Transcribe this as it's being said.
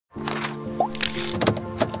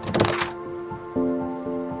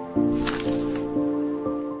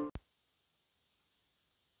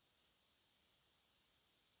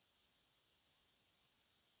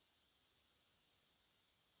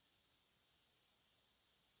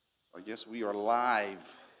I guess we are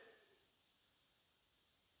live.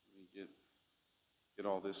 Let me get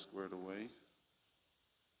all this squared away.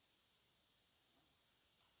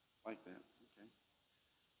 Like that. Okay.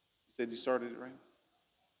 You said you started it right?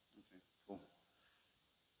 Okay, cool.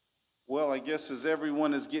 Well, I guess as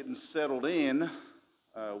everyone is getting settled in,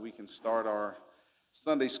 we can start our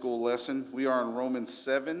Sunday school lesson. We are in Romans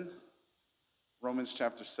 7, Romans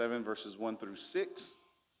chapter 7, verses 1 through 6.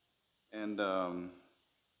 And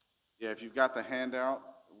if you've got the handout,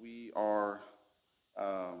 we are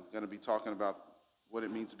going to be talking about what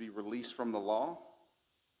it means to be released from the law.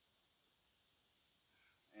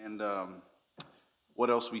 And what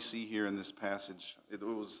else we see here in this passage. It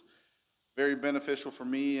was very beneficial for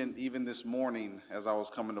me, and even this morning as I was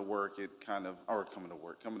coming to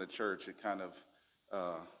church, it kind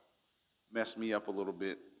of messed me up a little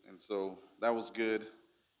bit. And so that was good.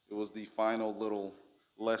 It was the final little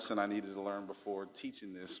lesson I needed to learn before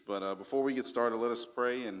teaching this. But before we get started, let us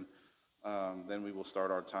pray, and then we will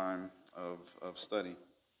start our time of study.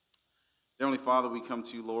 Heavenly Father, we come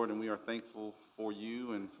to you, Lord, and we are thankful for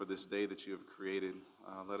you and for this day that you have created.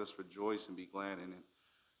 Let us rejoice and be glad in it.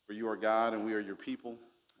 For you are God, and we are your people,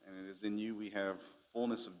 and it is in you we have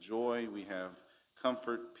fullness of joy, we have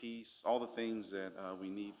comfort, peace, all the things that we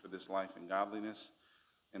need for this life and godliness.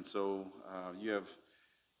 And so you have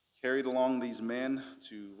carried along these men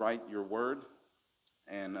to write your word,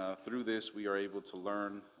 and through this we are able to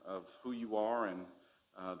learn of who you are and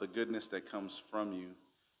the goodness that comes from you.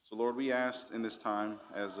 So Lord, we ask in this time,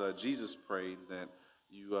 as Jesus prayed, that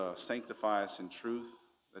you sanctify us in truth,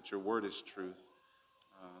 that your word is truth,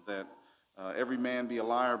 that every man be a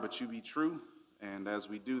liar, but you be true. And as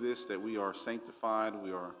we do this, that we are sanctified,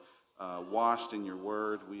 we are washed in your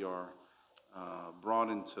word, we are brought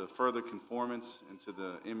into further conformance into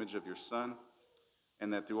the image of your Son,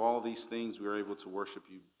 and that through all these things we are able to worship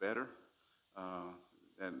you better,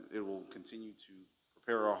 and it will continue to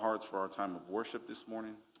prepare our hearts for our time of worship this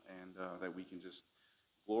morning, and that we can just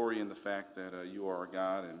glory in the fact that you are our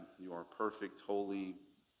God, and you are perfect, holy,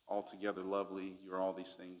 altogether lovely. You are all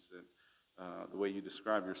these things that the way you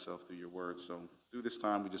describe yourself through your word. So through this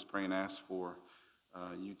time, we just pray and ask for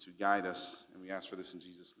you to guide us, and we ask for this in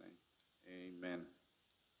Jesus' name. Amen.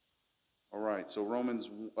 All right, so Romans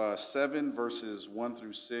 7, verses 1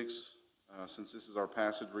 through 6. Since this is our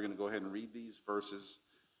passage, we're going to go ahead and read these verses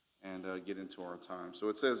and get into our time. So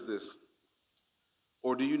it says this: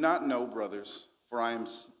 "Or do you not know, brothers, for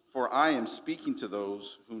I am speaking to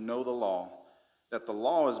those who know the law, that the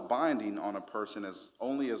law is binding on a person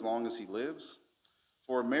only as long as he lives?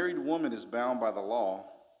 For a married woman is bound by the law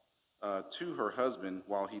to her husband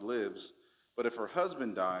while he lives, but if her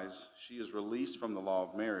husband dies, she is released from the law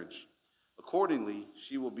of marriage. Accordingly,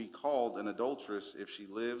 she will be called an adulteress if she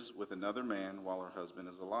lives with another man while her husband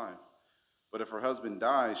is alive. But if her husband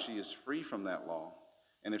dies, she is free from that law.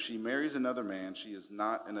 And if she marries another man, she is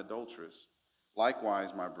not an adulteress.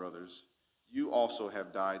 Likewise, my brothers, you also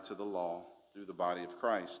have died to the law through the body of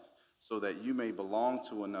Christ, so that you may belong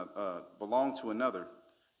to another,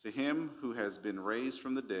 to him who has been raised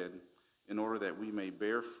from the dead, in order that we may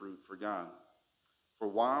bear fruit for God. For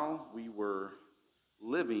while we were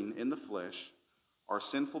living in the flesh, our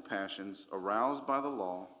sinful passions, aroused by the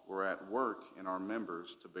law, were at work in our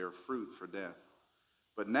members to bear fruit for death.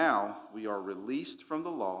 But now we are released from the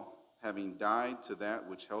law, having died to that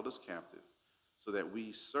which held us captive, so that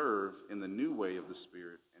we serve in the new way of the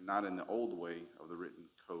Spirit and not in the old way of the written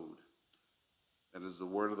code." That is the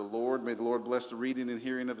word of the Lord. May the Lord bless the reading and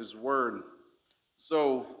hearing of his word.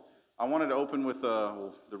 So I wanted to open with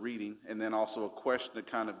the reading, and then also a question to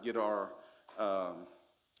kind of get our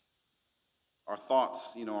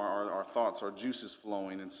thoughts, our thoughts, our juices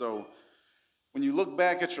flowing. And so when you look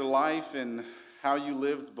back at your life and how you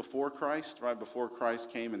lived before Christ, right, before Christ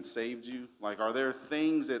came and saved you, like, are there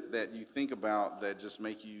things that you think about that just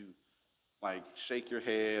make you, like, shake your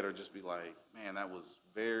head or just be like, man, that was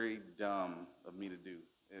very dumb of me to do?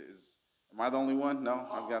 Am I the only one? No?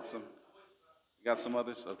 I've got some. You got some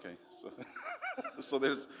others? Okay.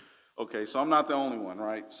 So I'm not the only one,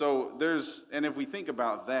 right? So and if we think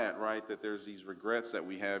about that, right, that there's these regrets that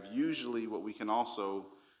we have, usually what we can also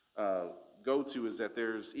go to is that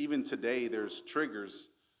even today, there's triggers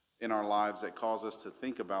in our lives that cause us to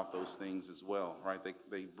think about those things as well, right?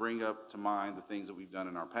 They bring up to mind the things that we've done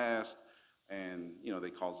in our past, and, they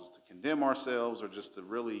cause us to condemn ourselves or just to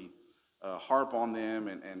really harp on them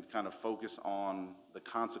and kind of focus on the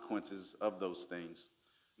consequences of those things.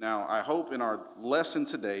 Now, I hope in our lesson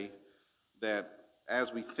today that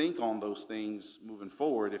as we think on those things moving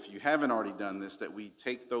forward, if you haven't already done this, that we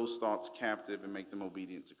take those thoughts captive and make them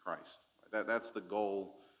obedient to Christ. That's the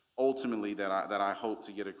goal ultimately that I hope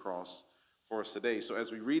to get across for us today. So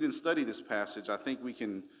as we read and study this passage, I think we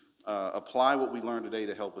can apply what we learned today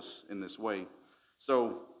to help us in this way.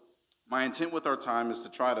 So my intent with our time is to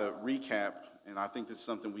try to recap, and I think this is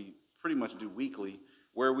something we pretty much do weekly,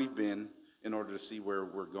 where we've been in order to see where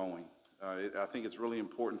we're going. I think it's really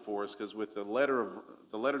important for us because with the letter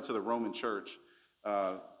to the Roman church,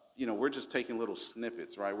 we're just taking little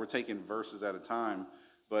snippets, right? We're taking verses at a time,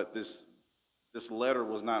 but this letter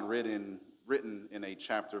was not written in a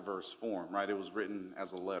chapter verse form, right? It was written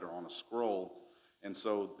as a letter on a scroll. And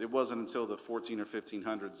so it wasn't until the 14 or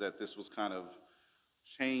 1500s that this was kind of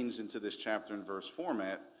changed into this chapter and verse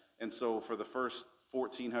format. And so for the first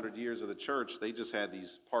 1400 years of the church, they just had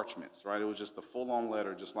these parchments, right? It was just a full-on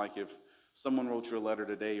letter, just like if someone wrote you a letter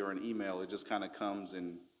today or an email, it just kind of comes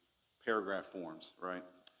in paragraph forms, right?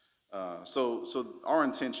 So our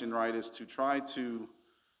intention, right, is to try to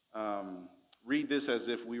read this as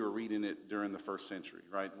if we were reading it during the first century,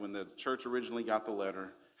 right? When the church originally got the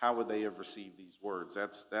letter, how would they have received these words?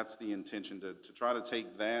 That's the intention, to try to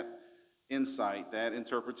take that insight, that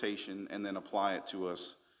interpretation, and then apply it to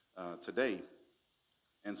us today.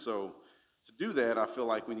 And so to do that, I feel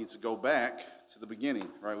like we need to go back to the beginning,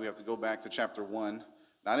 right? We have to go back to chapter 1,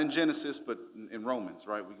 not in Genesis, but in Romans,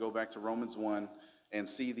 right? We go back to Romans 1 and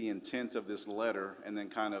see the intent of this letter, and then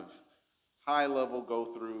kind of high level go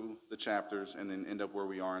through the chapters and then end up where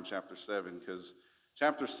we are in chapter 7, because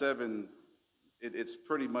chapter 7, it's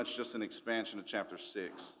pretty much just an expansion of chapter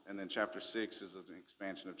 6, and then chapter 6 is an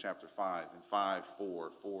expansion of chapter 5, and 5,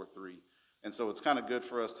 4, 4, 3. And so it's kind of good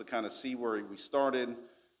for us to kind of see where we started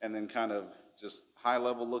and then kind of just high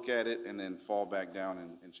level look at it and then fall back down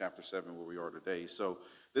in chapter 7 where we are today. So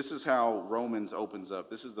this is how Romans opens up.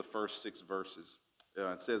 This is the first 6 verses.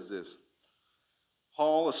 It says this: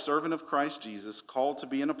 Paul, a servant of Christ Jesus, called to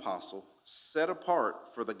be an apostle, set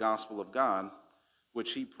apart for the gospel of God,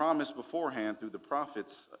 which he promised beforehand through the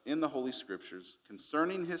prophets in the Holy Scriptures,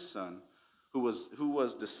 concerning his Son, who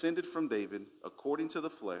was descended from David according to the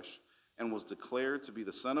flesh, and was declared to be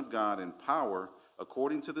the Son of God in power,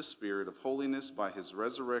 according to the Spirit of holiness, by his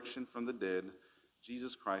resurrection from the dead,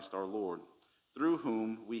 Jesus Christ our Lord, through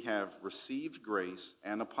whom we have received grace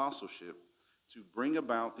and apostleship, to bring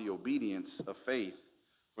about the obedience of faith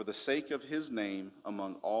for the sake of his name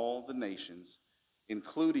among all the nations,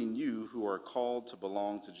 including you who are called to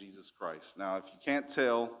belong to Jesus Christ. Now, if you can't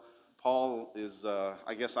tell, Paul is,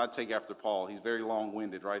 I guess I'd take after Paul. He's very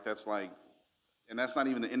long-winded, right? That's like, and that's not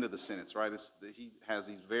even the end of the sentence, right? He has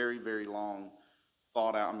these very, very long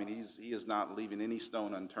thought out. I mean, he is not leaving any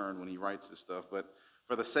stone unturned when he writes this stuff. But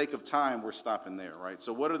for the sake of time, we're stopping there, right?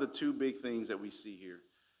 So what are the 2 big things that we see here?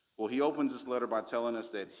 Well, he opens this letter by telling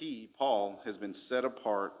us that he, Paul, has been set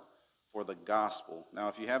apart for the gospel. Now,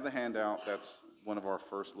 if you have the handout, that's one of our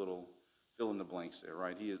first little fill in the blanks there,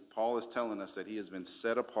 right? Paul is telling us that he has been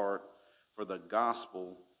set apart for the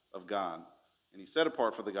gospel of God. And he's set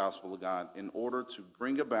apart for the gospel of God in order to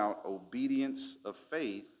bring about obedience of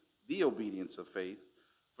faith, the obedience of faith,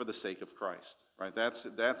 for the sake of Christ, right? That's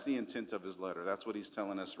the intent of his letter. That's what he's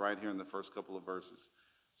telling us right here in the first couple of verses.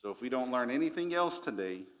 So if we don't learn anything else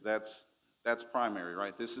today, that's primary,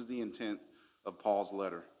 right? This is the intent of Paul's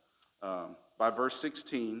letter. By verse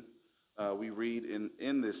 16, we read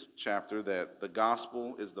in this chapter that the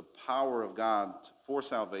gospel is the power of God for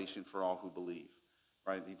salvation for all who believe,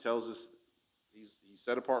 right? He tells us he's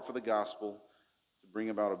set apart for the gospel to bring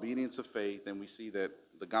about obedience of faith, and we see that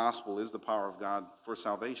the gospel is the power of God for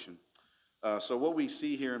salvation. So what we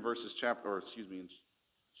see here in in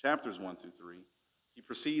chapters 1 through 3, he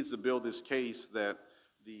proceeds to build this case that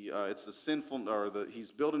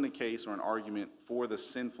he's building a case or an argument for the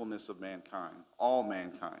sinfulness of mankind, all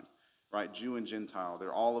mankind, right? Jew and Gentile.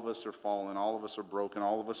 All of us are fallen, all of us are broken,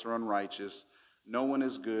 all of us are unrighteous. No one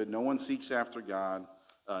is good, no one seeks after God,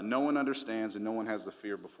 no one understands, and no one has the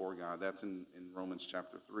fear before God. That's in Romans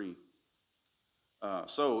chapter 3.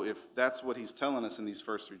 So if that's what he's telling us in these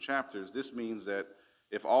first 3 chapters, this means that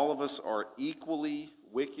if all of us are equally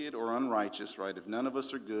wicked or unrighteous, right, if none of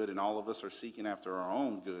us are good and all of us are seeking after our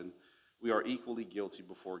own good, we are equally guilty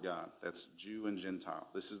before God. That's Jew and Gentile.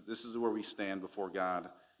 This is where we stand before God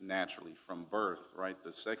naturally from birth, right?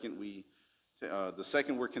 The second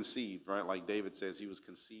we're conceived, right, like David says, he was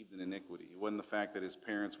conceived in iniquity. It wasn't the fact that his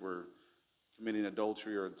parents were committing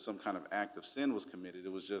adultery or some kind of act of sin was committed.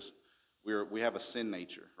 It was just we have a sin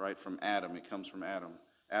nature, right, from Adam. It comes from Adam.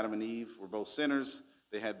 Adam and Eve were both sinners.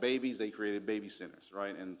 They had babies, they created baby sinners,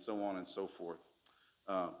 right, and so on and so forth.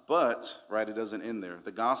 But, right, it doesn't end there.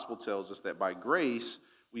 The gospel tells us that by grace,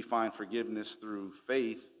 we find forgiveness through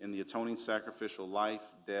faith in the atoning sacrificial life,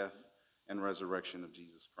 death, and resurrection of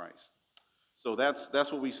Jesus Christ. So that's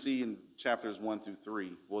what we see in chapters 1 through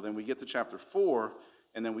 3. Well, then we get to chapter 4,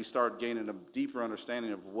 and then we start gaining a deeper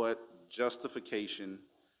understanding of what justification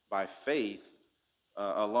by faith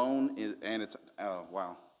alone is, and it's,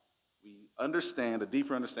 wow. We understand a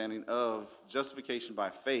deeper understanding of justification by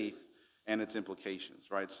faith and its implications,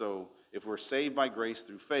 right? So if we're saved by grace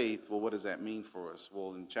through faith, well, what does that mean for us?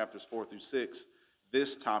 Well, in chapters 4 through 6,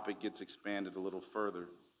 this topic gets expanded a little further.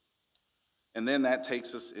 And then that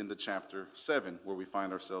takes us into chapter 7, where we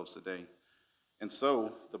find ourselves today. And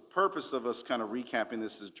so the purpose of us kind of recapping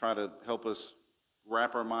this is to try to help us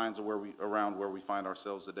wrap our minds around where we find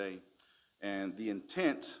ourselves today. And the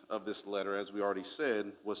intent of this letter, as we already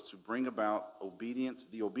said, was to bring about obedience,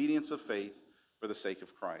 the obedience of faith for the sake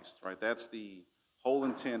of Christ, right? That's the whole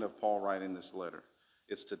intent of Paul writing this letter.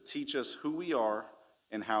 It's to teach us who we are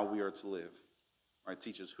and how we are to live. Right,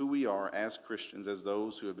 teaches who we are as Christians, as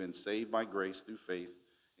those who have been saved by grace through faith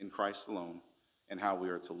in Christ alone, and how we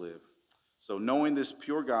are to live. So knowing this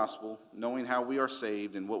pure gospel, knowing how we are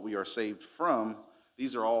saved and what we are saved from,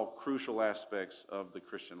 these are all crucial aspects of the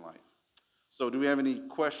Christian life. So do we have any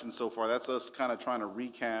questions so far? That's us kind of trying to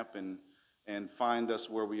recap and find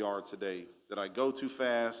us where we are today. Did I go too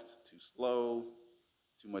fast, too slow,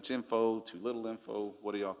 too much info, too little info?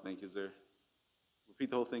 What do y'all think? Is there? Repeat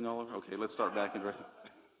the whole thing all over? Okay, let's start back.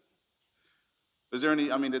 Is there any,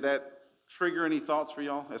 did that trigger any thoughts for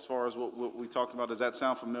y'all as far as what we talked about? Does that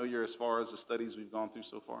sound familiar as far as the studies we've gone through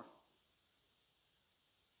so far?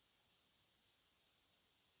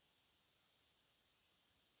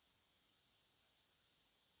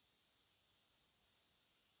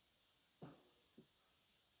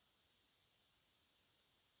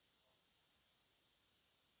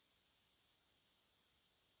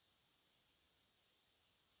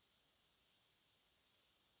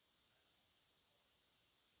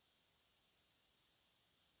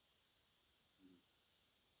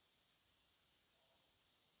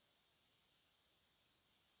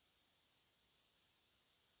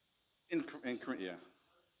 Yeah,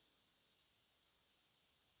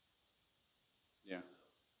 yeah,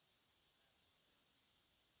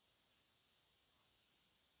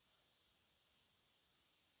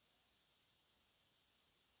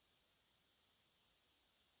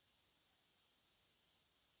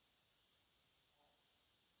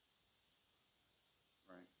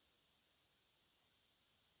 right,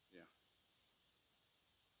 yeah.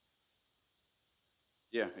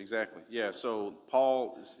 Yeah, exactly. Yeah, so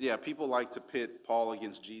people like to pit Paul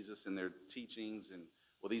against Jesus in their teachings, and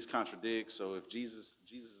well, these contradict. So if Jesus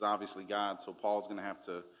is obviously God, so Paul's going to have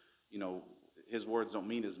to, you know, his words don't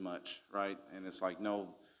mean as much, right? And it's like, no,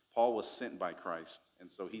 Paul was sent by Christ,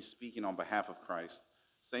 and so he's speaking on behalf of Christ.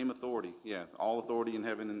 Same authority, yeah. All authority in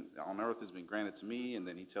heaven and on earth has been granted to me, and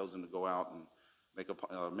then he tells them to go out and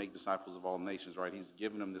make disciples of all nations, right? He's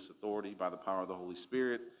given them this authority by the power of the Holy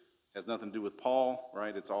Spirit. Has nothing to do with Paul,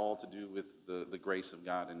 right? It's all to do with the grace of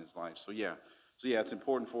God in his life. So yeah, it's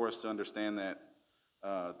important for us to understand that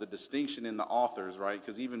the distinction in the authors, right?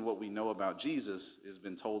 Because even what we know about Jesus has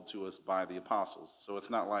been told to us by the apostles. So it's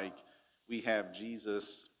not like we have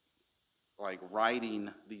Jesus like writing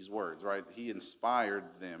these words, right? He inspired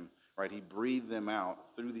them, right? He breathed them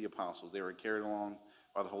out through the apostles. They were carried along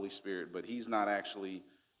by the Holy Spirit, but he's not actually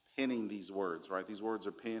penning these words, right? These words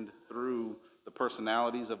are penned through the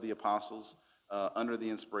personalities of the apostles under the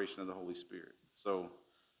inspiration of the Holy Spirit. So,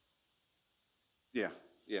 yeah,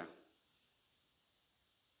 yeah.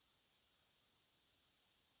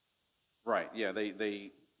 Right, yeah,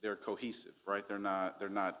 they're cohesive, right? They're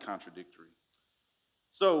not contradictory.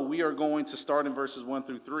 So we are going to start in verses 1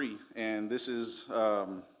 through 3, and this is,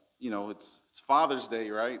 it's Father's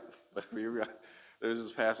Day, right? But there's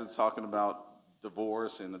this passage talking about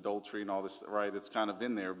divorce and adultery and all this, right? It's kind of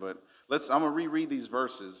in there, but I'm gonna reread these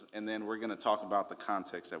verses, and then we're gonna talk about the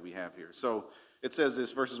context that we have here. So it says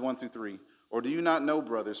this, verses 1 through 3, or do you not know,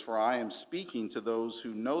 brothers, for I am speaking to those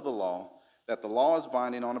who know the law, that the law is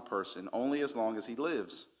binding on a person only as long as he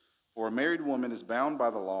lives. For a married woman is bound by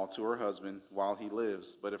the law to her husband while he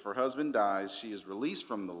lives, but if her husband dies, she is released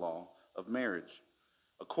from the law of marriage.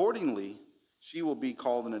 Accordingly, she will be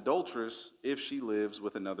called an adulteress if she lives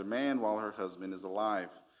with another man while her husband is alive.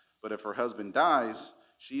 But if her husband dies,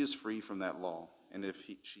 she is free from that law. And if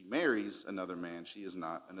she marries another man, she is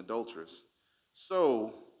not an adulteress.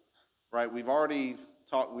 So, right, we've already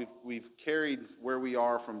talked, we've carried where we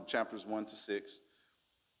are from chapters 1 to 6.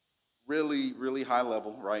 Really, really high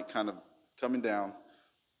level, right, kind of coming down.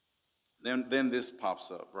 Then this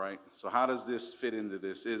pops up, right? So how does this fit into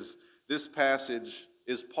this? Is this passage,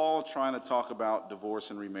 is Paul trying to talk about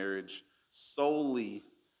divorce and remarriage solely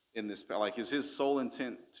in this? Like, is his sole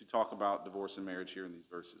intent to talk about divorce and marriage here in these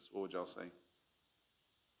verses? What would y'all say?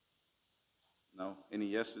 No? Any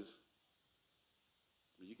yeses?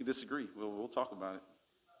 You can disagree. We'll talk about it.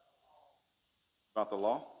 It's about the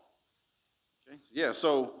law? Okay. Yeah,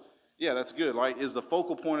 so, yeah, that's good. Like, is the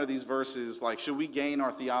focal point of these verses, like, should we gain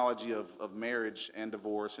our theology of marriage and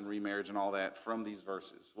divorce and remarriage and all that from these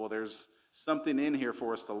verses? Well, there's something in here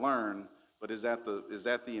for us to learn, but is that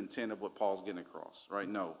the intent of what Paul's getting across, right?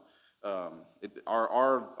 No.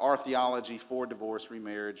 Our theology for divorce,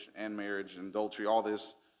 remarriage, and marriage and adultery, all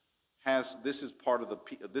this this is part of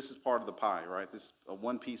the pie, right? This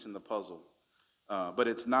one piece in the puzzle, but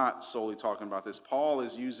it's not solely talking about this. Paul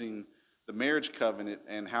is using the marriage covenant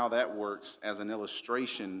and how that works as an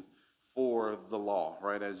illustration for the law,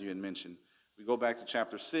 right? As you had mentioned, we go back to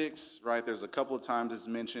chapter 6, right? There's a couple of times it's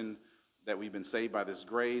mentioned that we've been saved by this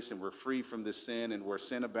grace and we're free from this sin, and where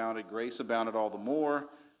sin abounded, grace abounded all the more.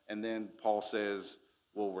 And then Paul says,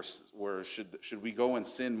 well, should we go and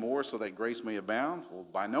sin more so that grace may abound? Well,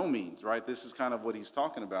 by no means, right? This is kind of what he's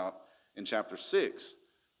talking about in chapter 6,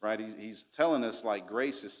 right? He's telling us, like,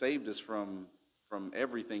 grace has saved us from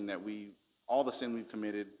everything all the sin we've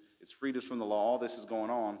committed. It's freed us from the law. All this is going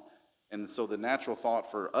on. And so the natural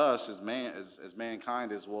thought for us as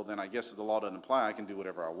mankind is, well, then I guess if the law doesn't apply, I can do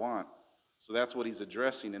whatever I want. So that's what he's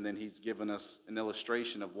addressing, and then he's given us an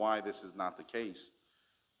illustration of why this is not the case.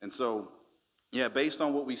 And so, yeah, based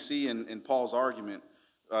on what we see in Paul's argument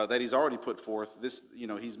that he's already put forth,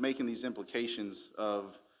 he's making these implications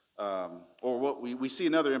of, or what we see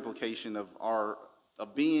another implication of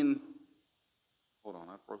being. Hold on,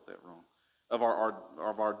 I wrote that wrong. Of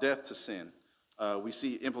our death to sin, we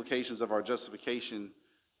see implications of our justification,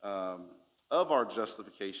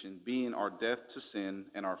 being our death to sin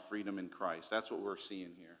and our freedom in Christ. That's what we're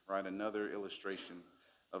seeing here, right? Another illustration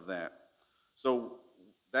of that. So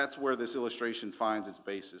that's where this illustration finds its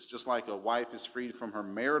basis. Just like a wife is freed from her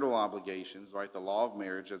marital obligations, right, the law of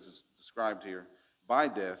marriage as it's described here, by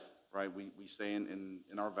death, right, we say in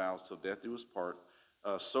our vows, till death do us part,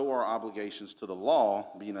 so are obligations to the law,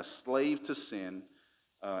 being a slave to sin,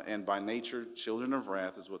 and by nature children of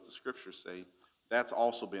wrath is what the scriptures say. That's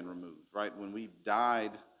also been removed, right? When we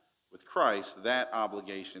died with Christ, that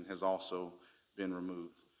obligation has also been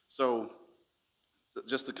removed. So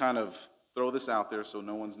just to kind of throw this out there so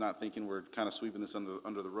no one's not thinking we're kind of sweeping this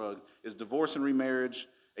under the rug, is divorce and remarriage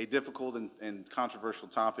a difficult and controversial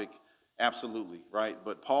topic? Absolutely, right?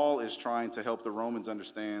 But Paul is trying to help the Romans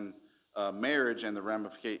understand marriage and the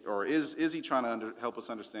ramifications, or is he trying to help us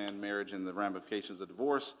understand marriage and the ramifications of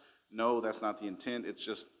divorce? No, that's not the intent. It's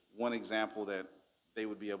just one example that they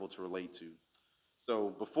would be able to relate to.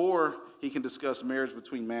 So before he can discuss marriage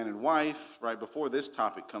between man and wife, right, before this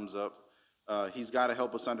topic comes up, he's got to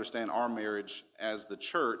help us understand our marriage as the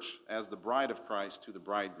church, as the bride of Christ to the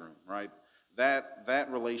bridegroom, right? That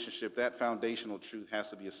relationship, that foundational truth has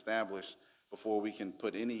to be established before we can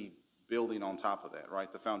put any building on top of that,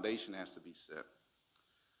 right? The foundation has to be set.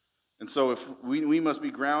 And so if we must be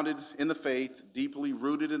grounded in the faith, deeply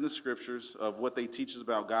rooted in the scriptures of what they teach us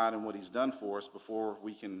about God and what he's done for us before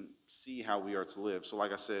we can see how we are to live. So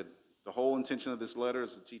like I said, the whole intention of this letter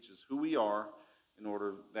is to teach us who we are in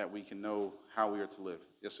order that we can know how we are to live.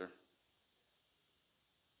 Yes, sir.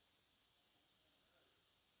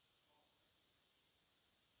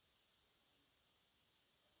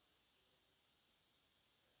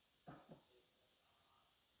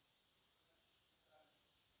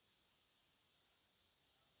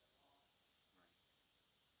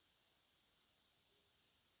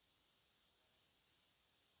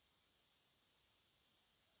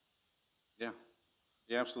 Yeah.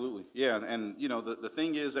 Yeah, absolutely. Yeah, and the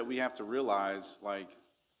thing is that we have to realize, like,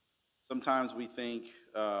 sometimes we think,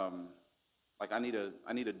 like, I need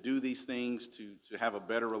to do these things to have a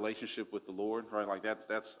better relationship with the Lord, right? Like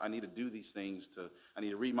that's I need to do these things I need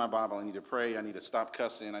to read my Bible, I need to pray, I need to stop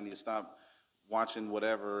cussing, I need to stop watching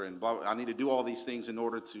whatever, and blah, I need to do all these things in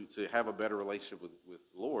order to have a better relationship with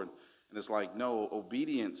the Lord. And it's like, no,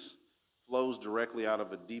 obedience flows directly out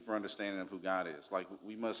of a deeper understanding of who God is. Like,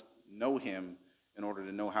 we must know him in order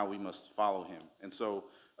to know how we must follow him. And so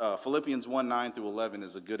Philippians 1:9-11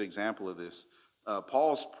 is a good example of this.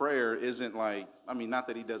 Paul's prayer isn't like, not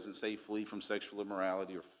that he doesn't say flee from sexual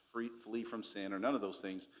immorality or flee from sin or none of those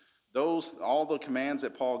things. All the commands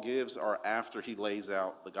that Paul gives are after he lays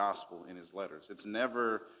out the gospel in his letters. It's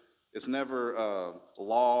never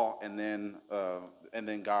law and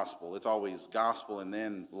then gospel. It's always gospel and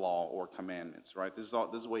then law or commandments, right? This is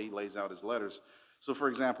the way he lays out his letters. So, for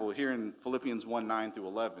example, here in Philippians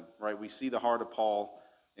 1:9-11, right, we see the heart of Paul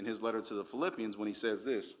in his letter to the Philippians when he says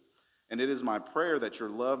this: And it is my prayer that your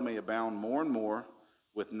love may abound more and more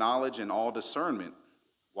with knowledge and all discernment.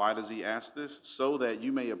 Why does he ask this? So that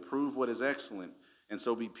you may approve what is excellent, and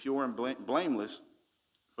so be pure and blameless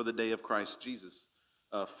for the day of Christ Jesus,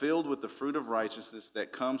 filled with the fruit of righteousness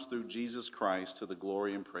that comes through Jesus Christ to the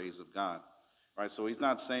glory and praise of God. Right? So he's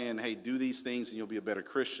not saying, hey, do these things and you'll be a better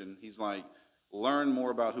Christian. He's like, learn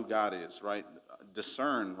more about who God is, right?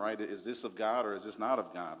 Discern, right? Is this of God or is this not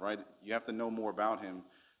of God, right? You have to know more about him,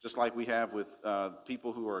 just like we have with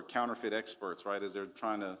people who are counterfeit experts, right? As they're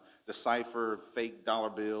trying to decipher fake dollar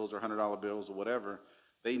bills or $100 bills or whatever.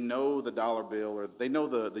 They know the dollar bill, or they know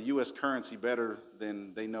the U.S. currency better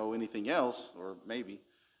than they know anything else, or maybe.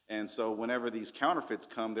 And so whenever these counterfeits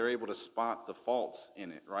come, they're able to spot the faults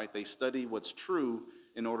in it, right? They study what's true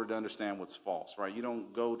in order to understand what's false, right? You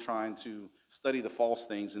don't go trying to study the false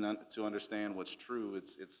things and to understand what's true.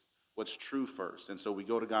 It's what's true first. And so we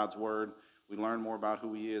go to God's word, we learn more about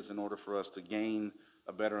who he is in order for us to gain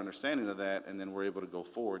a better understanding of that, and then we're able to go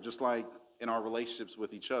forward. Just like in our relationships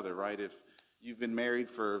with each other, right? If you've been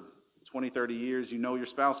married for 20, 30 years, you know your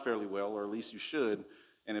spouse fairly well, or at least you should.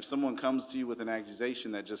 And if someone comes to you with an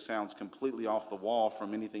accusation that just sounds completely off the wall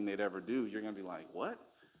from anything they'd ever do, you're going to be like, what?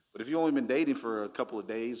 But if you've only been dating for a couple of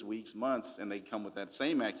days, weeks, months, and they come with that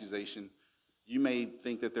same accusation, you may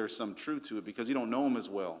think that there's some truth to it because you don't know them as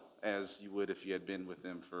well as you would if you had been with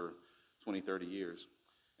them for 20, 30 years.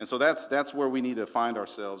 And so that's where we need to find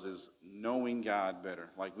ourselves, is knowing God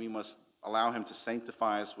better. Like, we must allow him to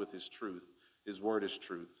sanctify us with his truth. His word is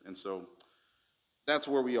truth. And so that's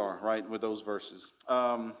where we are, right, with those verses.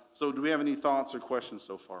 So do we have any thoughts or questions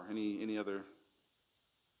so far? Any other?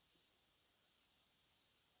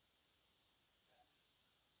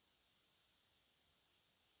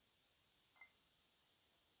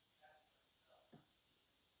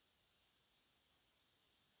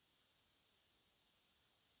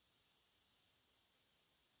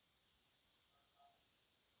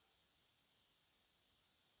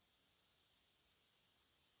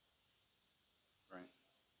 Right,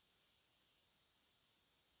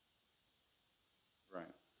 right,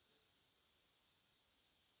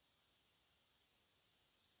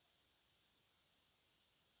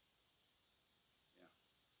 yeah,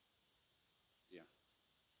 yeah,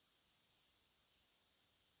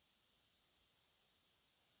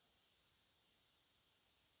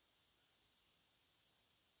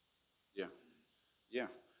 yeah, yeah.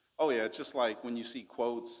 Oh, yeah, it's just like when you see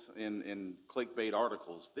quotes in clickbait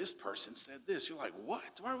articles, this person said this. You're like,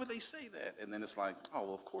 what? Why would they say that? And then it's like, oh,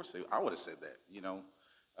 well, of course I would have said that, you know?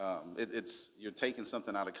 You're taking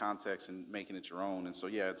something out of context and making it your own. And so,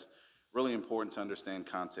 yeah, it's really important to understand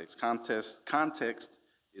context. Context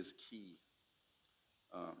is key.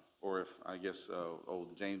 Or if, I guess,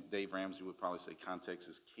 Dave Ramsey would probably say context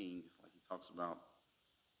is king. Like, he talks about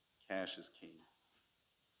cash is king.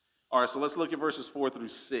 All right, so let's look at verses 4 through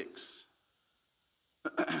 6.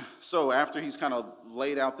 So after he's kind of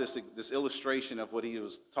laid out this illustration of what he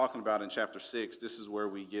was talking about in chapter 6, this is where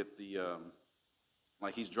we get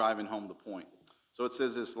like he's driving home the point. So it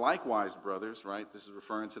says this, likewise, brothers, right? This is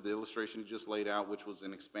referring to the illustration he just laid out, which was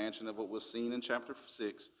an expansion of what was seen in chapter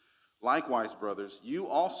 6. Likewise, brothers, you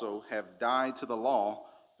also have died to the law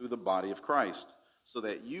through the body of Christ, so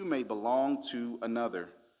that you may belong to another,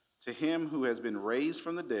 to him who has been raised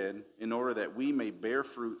from the dead, in order that we may bear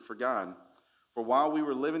fruit for God. For while we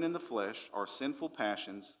were living in the flesh, our sinful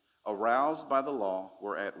passions, aroused by the law,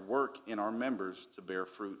 were at work in our members to bear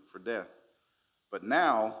fruit for death. But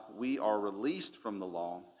now we are released from the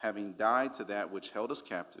law, having died to that which held us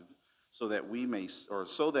captive, so that we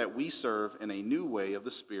serve in a new way of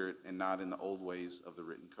the Spirit and not in the old ways of the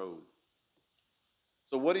written code.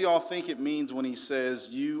 So what do y'all think it means when he says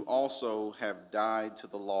you also have died to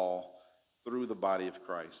the law through the body of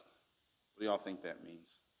Christ? What do y'all think that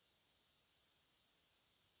means?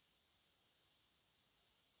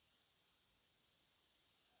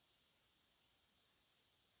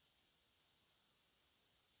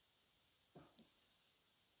 Yeah.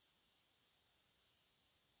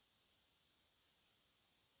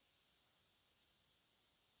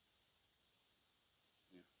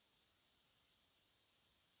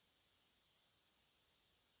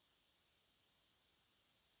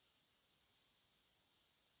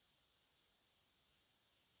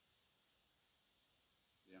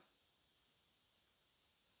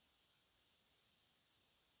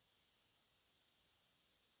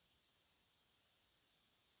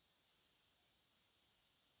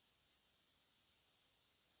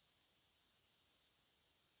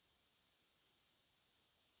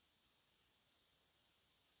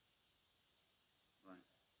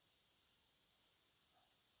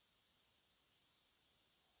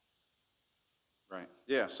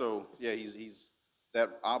 Yeah, so yeah, he's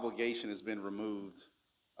that obligation has been removed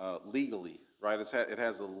legally, right? It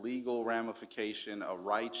has a legal ramification, a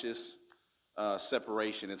righteous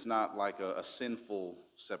separation. It's not like a sinful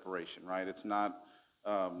separation, right? It's not,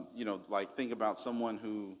 like think about someone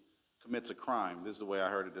who commits a crime. This is the way I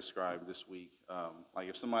heard it described this week. Like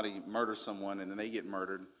if somebody murders someone and then they get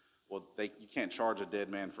murdered, well, you can't charge a dead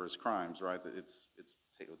man for his crimes, right? It's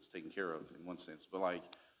taken care of in one sense, but like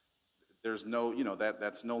there's no,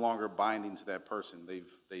 that's no longer binding to that person.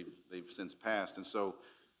 They've since passed, and so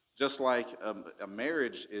just like a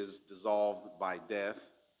marriage is dissolved by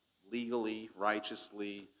death, legally,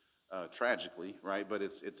 righteously, tragically, right? But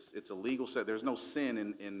it's a legal set. There's no sin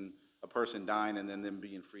in a person dying and then them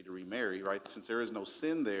being free to remarry, right? Since there is no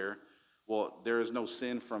sin there, well, there is no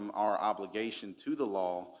sin from our obligation to the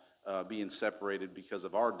law being separated because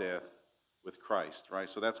of our death with Christ, right?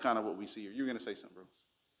 So that's kind of what we see here. You're going to say something, Bruce?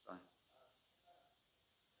 Sorry.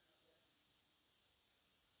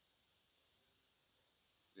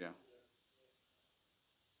 Yeah.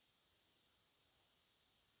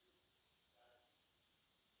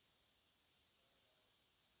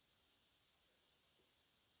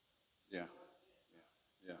 Yeah.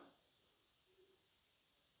 Yeah.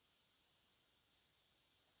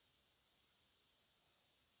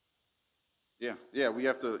 Yeah, yeah, we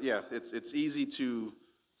have to. Yeah, it's easy to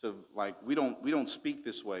like we don't speak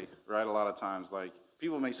this way, right? A lot of times, like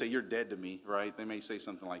people may say you're dead to me, right? They may say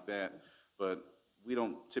something like that, but we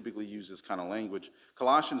don't typically use this kind of language.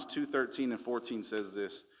 Colossians 2:13 and 14 says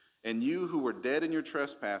this, and you who were dead in your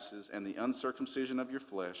trespasses and the uncircumcision of your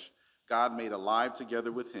flesh, God made alive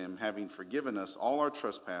together with him, having forgiven us all our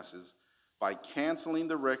trespasses by canceling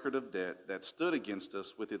the record of debt that stood against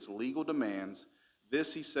us with its legal demands.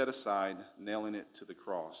 This he set aside, nailing it to the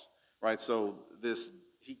cross. Right? So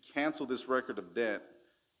he canceled this record of debt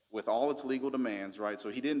with all its legal demands, right? So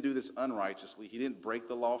he didn't do this unrighteously. He didn't break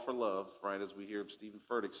the law for love, right? As we hear Stephen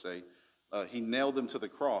Furtick say, he nailed them to the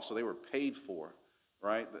cross, so they were paid for,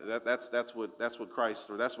 right? That's what Christ,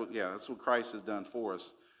 or that's what Christ has done for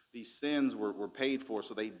us. These sins were paid for,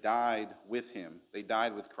 so they died with him. They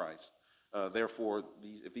died with Christ. Therefore,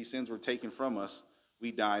 if these sins were taken from us,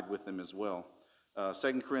 we died with them as well.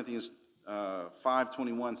 2 Corinthians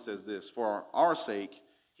 5:21 says this, for our sake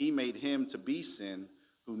he made him to be sin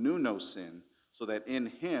who knew no sin, so that in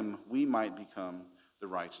him we might become the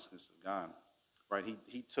righteousness of God. Right?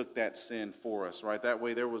 He took that sin for us, right? That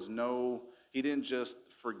way he didn't just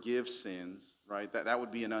forgive sins, right? That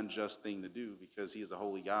would be an unjust thing to do because he is a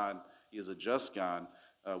holy God. He is a just God.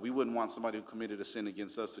 We wouldn't want somebody who committed a sin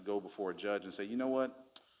against us to go before a judge and say, you know what?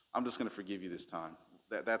 I'm just going to forgive you this time.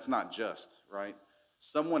 That's not just, right?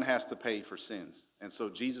 Someone has to pay for sins. And so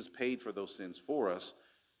Jesus paid for those sins for us.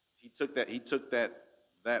 He took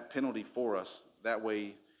that penalty for us. That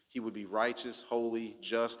way he would be righteous, holy,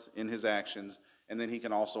 just in his actions, and then he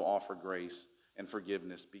can also offer grace and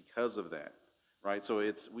forgiveness because of that. Right? So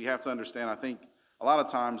we have to understand, I think a lot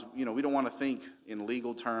of times, we don't want to think in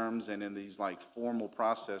legal terms and in these like formal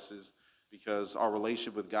processes because our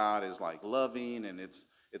relationship with God is like loving and it's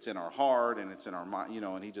in our heart and it's in our mind,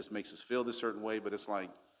 and he just makes us feel this certain way. But it's like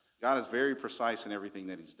God is very precise in everything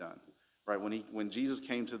that he's done, right? When Jesus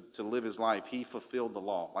came to live his life, he fulfilled the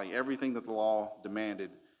law. Like everything that the law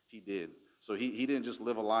demanded, he did. So he didn't just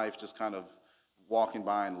live a life just kind of walking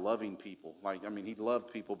by and loving people. He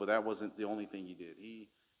loved people, but that wasn't the only thing he did.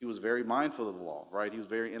 He was very mindful of the law, right? He was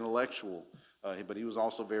very intellectual, but he was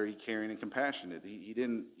also very caring and compassionate. He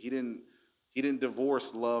didn't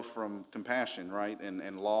divorce love from compassion, right?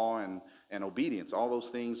 And law and obedience. All those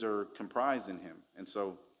things are comprised in him. And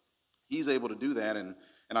so he's able to do that. And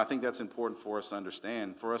I think that's important for us to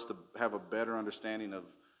understand, for us to have a better understanding of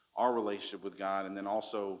our relationship with God and then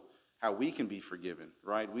also how we can be forgiven,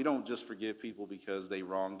 right? We don't just forgive people because they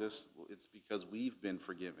wronged us. It's because we've been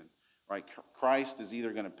forgiven, right? Christ is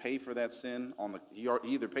either going to pay for that sin he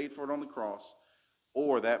either paid for it on the cross,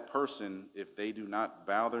 or that person, if they do not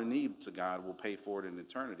bow their knee to God, will pay for it in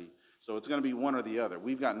eternity. So it's going to be one or the other.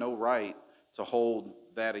 We've got no right to hold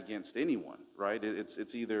that against anyone, right?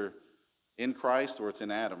 It's either in Christ or it's in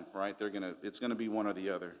Adam, right? It's going to be one or the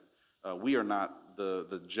other. We are not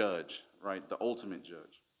the judge, right? The ultimate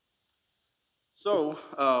judge. So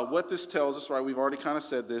what this tells us, right, we've already kind of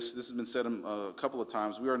said this. This has been said a couple of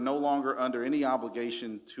times. We are no longer under any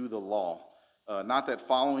obligation to the law. Not that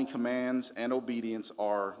following commands and obedience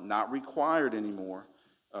are not required anymore.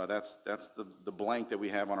 That's the blank that we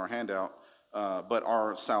have on our handout. But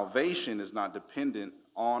our salvation is not dependent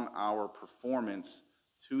on our performance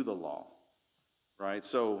to the law, right?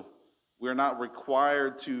 So we're not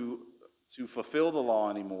required to to fulfill the law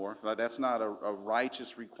anymore. Like, that's not a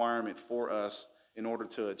righteous requirement for us in order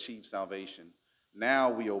to achieve salvation. Now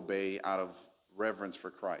we obey out of reverence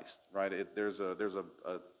for Christ, right? There's a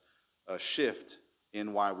shift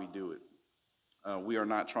in why we do it. We are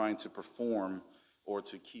not trying to perform or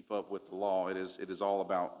to keep up with the law. It is all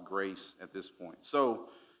about grace at this point. So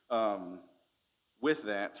with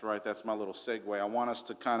that, right, that's my little segue. I want us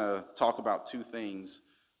to kind of talk about two things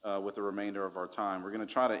with the remainder of our time. We're going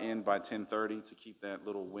to try to end by 10:30 to keep that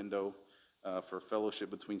little window for fellowship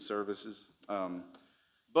between services.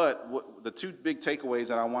 But the two big takeaways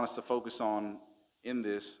that I want us to focus on in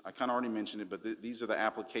this, I kind of already mentioned it, but these are the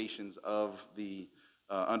applications of the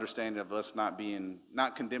understanding of us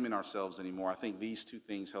not condemning ourselves anymore. I think these two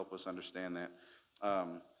things help us understand that.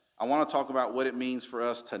 I want to talk about what it means for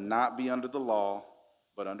us to not be under the law,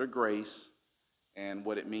 but under grace, and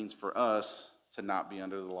what it means for us to not be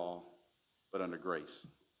under the law, but under grace.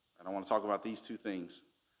 And I want to talk about these two things.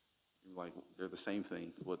 You're like, they're the same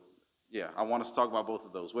thing. Yeah, I want us to talk about both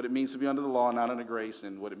of those. What it means to be under the law and not under grace,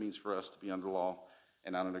 and what it means for us to be under the law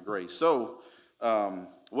and not under grace. So,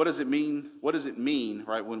 what does it mean? What does it mean,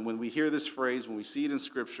 right? When we hear this phrase, when we see it in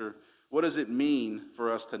Scripture, what does it mean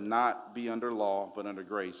for us to not be under law, but under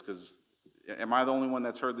grace? Because am I the only one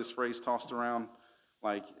that's heard this phrase tossed around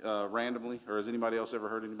like randomly? Or has anybody else ever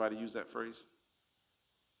heard anybody use that phrase?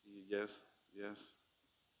 Yes? Yes?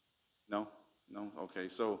 No? No? Okay,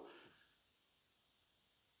 so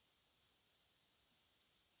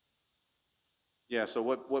yeah, so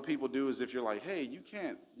what people do is if you're like, hey, you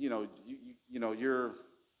can't, you're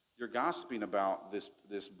gossiping about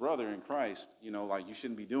this brother in Christ, like you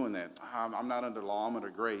shouldn't be doing that. I'm not under law, I'm under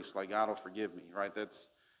grace, like God will forgive me, right?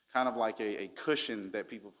 That's kind of like a cushion that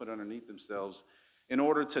people put underneath themselves in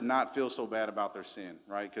order to not feel so bad about their sin,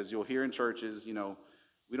 right? Because you'll hear in churches,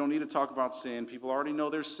 we don't need to talk about sin. People already know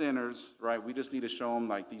they're sinners, right? We just need to show them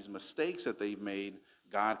like these mistakes that they've made,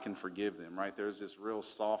 God can forgive them, right? There's this real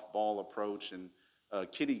softball approach and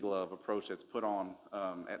kitty glove approach that's put on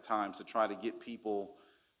at times to try to get people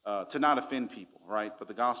to not offend people, right? But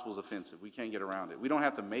the gospel is offensive. We can't get around it. We don't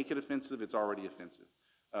have to make it offensive. It's already offensive.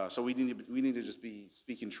 So we need to just be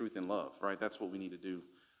speaking truth in love, right? That's what we need to do.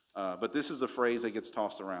 But this is a phrase that gets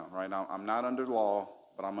tossed around, right? Now, I'm not under law,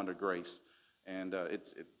 but I'm under grace. And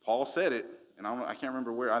Paul said it, and I can't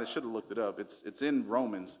remember where. I should have looked it up. It's in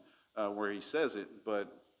Romans where he says it,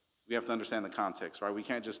 but we have to understand the context, right? We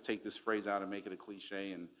can't just take this phrase out and make it a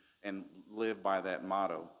cliche and live by that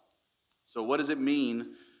motto. So what does it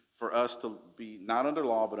mean for us to be not under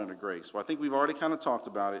law but under grace? Well, I think we've already kind of talked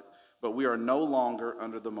about it, but we are no longer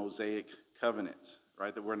under the Mosaic covenant,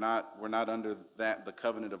 right? That we're not under the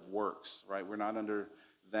covenant of works, right? We're not under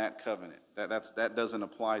that covenant. That doesn't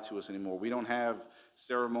apply to us anymore. We don't have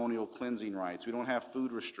ceremonial cleansing rites. We don't have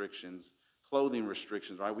food restrictions, clothing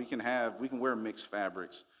restrictions, right? We can wear mixed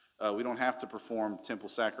fabrics. We don't have to perform temple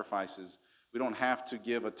sacrifices. We don't have to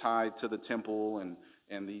give a tithe to the temple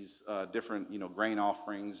and these different grain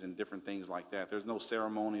offerings and different things like that. There's no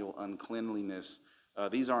ceremonial uncleanliness.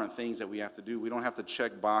 These aren't things that we have to do. We don't have to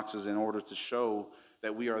check boxes in order to show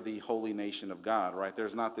that we are the holy nation of God, right?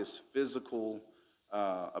 There's not this physical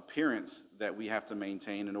appearance that we have to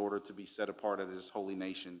maintain in order to be set apart as this holy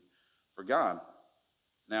nation for God.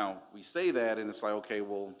 Now, we say that and it's like, okay,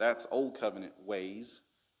 well, that's old covenant ways,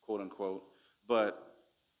 quote unquote, but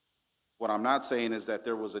what I'm not saying is that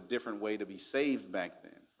there was a different way to be saved back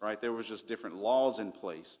then, right? There was just different laws in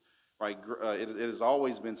place, right? It has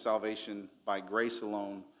always been salvation by grace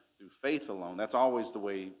alone, through faith alone. That's always the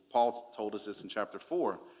way Paul told us this in chapter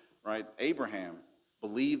 4, right? Abraham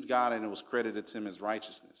believed God and it was credited to him as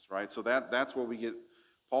righteousness, right? So that's where we get,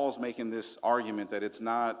 Paul's making this argument that it's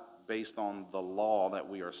not based on the law that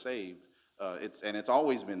we are saved. It's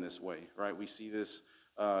always been this way, right? We see this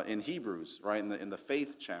in Hebrews, right? In the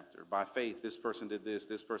faith chapter, by faith, this person did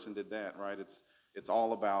this person did that, right? It's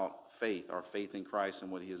all about faith, our faith in Christ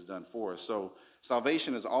and what he has done for us. So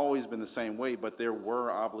salvation has always been the same way, but there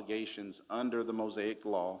were obligations under the Mosaic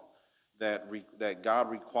law that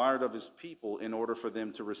God required of his people in order for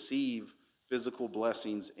them to receive physical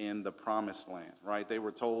blessings in the promised land, right? They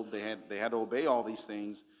were told they had to obey all these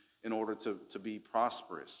things in order to be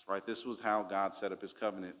prosperous, right? This was how God set up his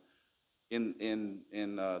covenant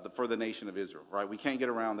for the nation of Israel, right? We can't get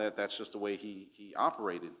around that. That's just the way he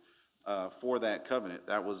operated for that covenant.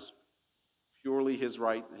 That was purely his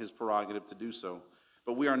right, his prerogative to do so.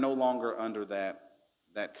 But we are no longer under that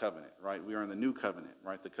covenant, right? We are in the new covenant,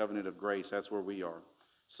 right? The covenant of grace. That's where we are.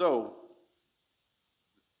 So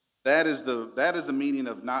that is the meaning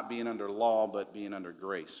of not being under law but being under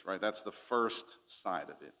grace, right? That's the first side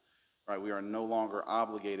of it. right? We are no longer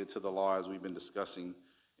obligated to the law as we've been discussing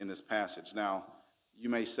in this passage. Now, you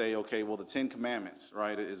may say, okay, well, the Ten Commandments,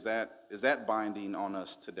 right? Is that binding on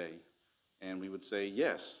us today? And we would say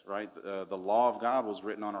yes, right? The law of God was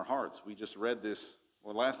written on our hearts. We just read this,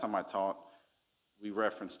 well, last time I taught, we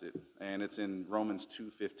referenced it, and it's in Romans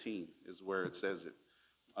 2:15 is where it says it.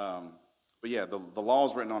 But yeah, the law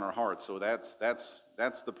is written on our hearts, so that's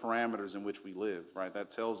the parameters in which we live, right? That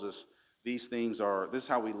tells us these things are, this is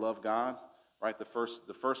how we love God, right? The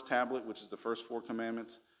first tablet, which is the first four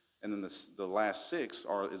commandments, and then the last six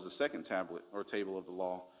is the second tablet or table of the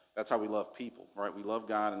law. That's how we love people, right? We love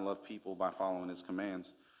God and love people by following his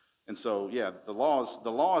commands. And so, yeah,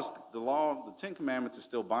 the Ten Commandments is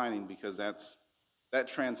still binding because that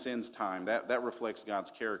transcends time. That reflects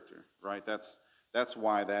God's character, right? That's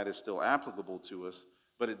why that is still applicable to us,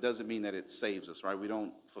 but it doesn't mean that it saves us, right? We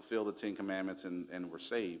don't fulfill the Ten Commandments and we're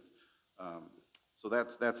saved. So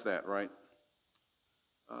that's that, right?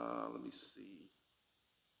 Let me see.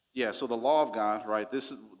 Yeah, so the law of God, right?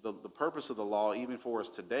 This is the purpose of the law, even for us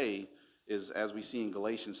today, is as we see in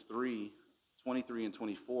Galatians 3:23 and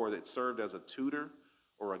 24, that it served as a tutor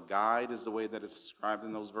or a guide, is the way that it's described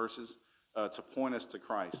in those verses, to point us to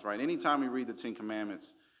Christ, right? Anytime we read the Ten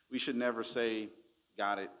Commandments, we should never say,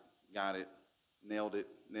 got it, nailed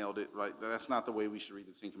it, right? That's not the way we should read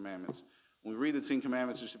the Ten Commandments. When we read the Ten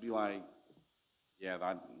Commandments, it should be like,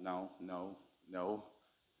 yeah, no.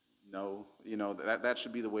 That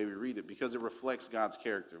should be the way we read it because it reflects God's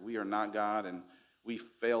character. We are not God, and we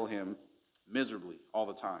fail him miserably all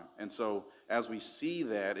the time. And so as we see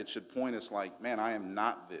that, it should point us like, man, I am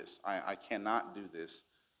not this. I cannot do this.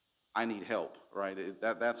 I need help, right?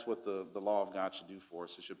 That's what the law of God should do for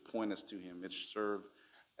us. It should point us to him. It should serve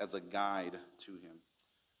as a guide to him.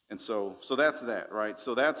 And so that's that, right?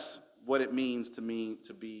 So that's what it means to me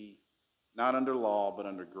to be not under law, but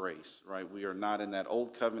under grace, right? We are not in that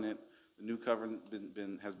old covenant. The new covenant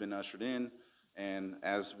has been ushered in. And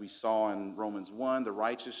as we saw in Romans 1, the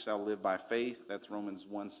righteous shall live by faith. That's Romans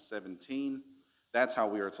 1:17. That's how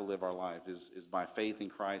we are to live our life, is by faith in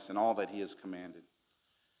Christ and all that he has commanded.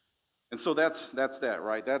 And so that's that,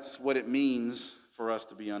 right? That's what it means for us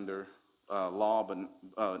to be under law, but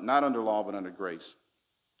not under law, but under grace.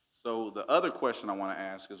 So the other question I want to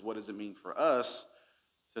ask is, what does it mean for us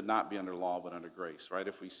to not be under law, but under grace, right?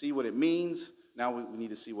 If we see what it means, now we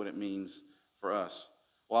need to see what it means for us.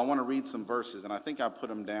 Well, I want to read some verses, and I think I put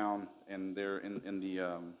them down in there in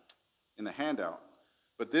the handout.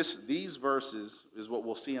 But these verses is what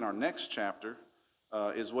we'll see in our next chapter,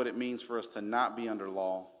 is what it means for us to not be under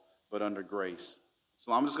law, but under grace.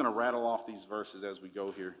 So I'm just going to rattle off these verses as we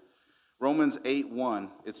go here. Romans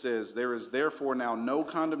 8:1, it says, there is therefore now no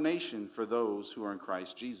condemnation for those who are in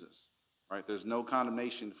Christ Jesus. Right? There's no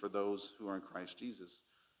condemnation for those who are in Christ Jesus.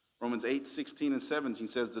 Romans 8:16 and 17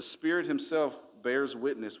 says, the Spirit himself bears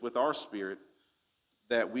witness with our spirit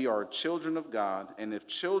that we are children of God, and if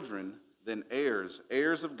children, then heirs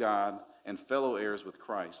of God, and fellow heirs with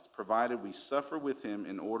Christ, provided we suffer with him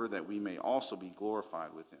in order that we may also be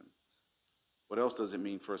glorified with him. What else does it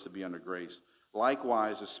mean for us to be under grace?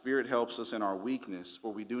 Likewise, the Spirit helps us in our weakness,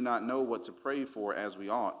 for we do not know what to pray for as we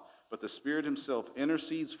ought, but the Spirit himself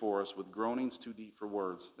intercedes for us with groanings too deep for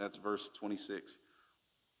words. That's verse 26.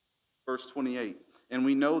 Verse 28, and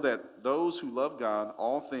we know that those who love God,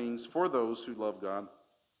 all things work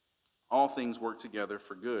together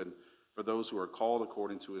for good, for those who are called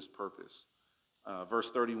according to his purpose.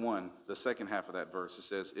 Verse 31, the second half of that verse, it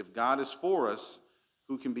says, if God is for us,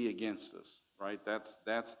 who can be against us? Right?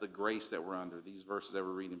 That's the grace that we're under, these verses that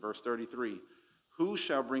we're reading. Verse 33, who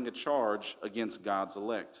shall bring a charge against God's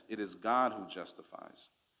elect? It is God who justifies.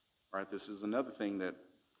 Right? This is another thing that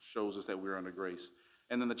shows us that we're under grace.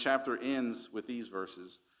 And then the chapter ends with these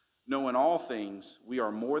verses. No, in all things, we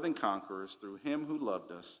are more than conquerors through him who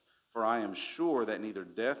loved us. For I am sure that neither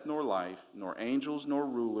death nor life, nor angels nor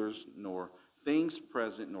rulers, nor things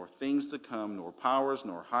present, nor things to come, nor powers,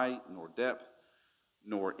 nor height, nor depth,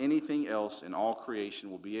 nor anything else in all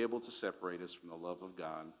creation will be able to separate us from the love of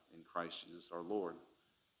God in Christ Jesus our Lord.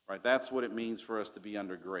 Right? That's what it means for us to be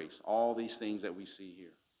under grace. All these things that we see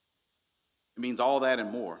here. It means all that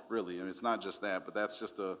and more, really. And it's not just that, but that's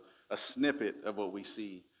just a snippet of what we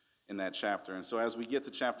see in that chapter. And so as we get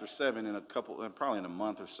to chapter 7 in probably in a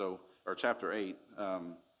month or so, or chapter 8,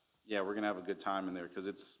 we're going to have a good time in there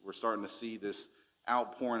because we're starting to see this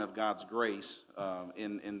outpouring of God's grace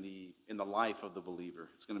in the life of the believer.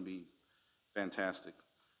 It's going to be fantastic.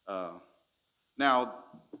 So now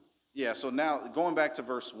going back to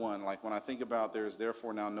verse 1, like when I think about there is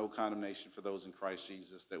therefore now no condemnation for those in Christ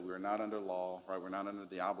Jesus, that we are not under law, right? We're not under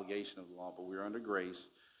the obligation of the law, but we're under grace.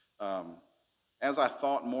 Um, as I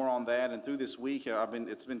thought more on that, and through this week,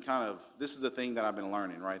 this is the thing that I've been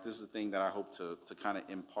learning, right? This is the thing that I hope to kind of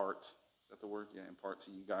impart. Is that the word? Yeah, impart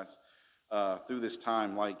to you guys through this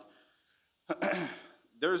time. Like,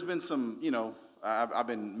 there's been some, I've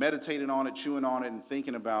been meditating on it, chewing on it, and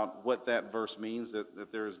thinking about what that verse means,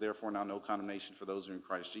 that there is therefore now no condemnation for those who are in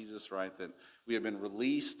Christ Jesus, right? That we have been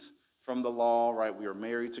released from the law, right? We are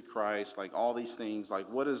married to Christ, like all these things. Like,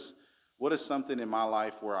 what is something in my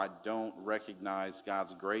life where I don't recognize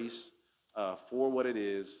God's grace for what it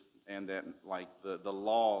is, and that, like, the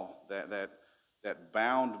law that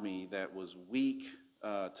bound me, that was weak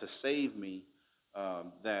to save me,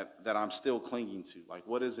 that I'm still clinging to? Like,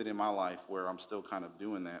 what is it in my life where I'm still kind of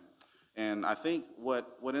doing that? And I think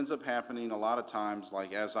what ends up happening a lot of times,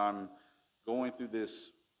 like as I'm going through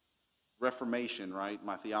this reformation, right?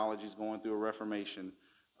 My theology is going through a reformation.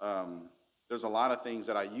 There's a lot of things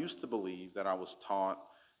that I used to believe, that I was taught,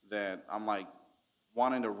 that I'm like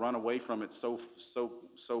wanting to run away from it so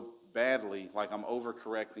badly, like I'm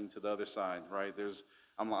overcorrecting to the other side, right?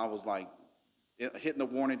 I was like hitting the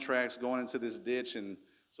warning tracks, going into this ditch, and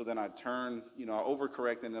so then I turn, I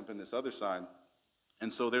overcorrect, and end up in this other side.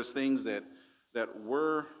 And so there's things that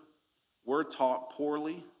were taught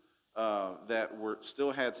poorly, that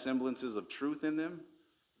still had semblances of truth in them,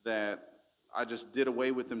 that I just did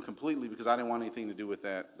away with them completely because I didn't want anything to do with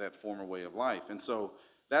that former way of life. And so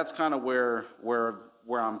that's kind of where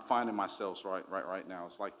I'm finding myself right now.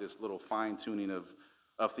 It's like this little fine tuning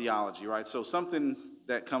of theology, right? So something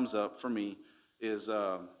that comes up for me is,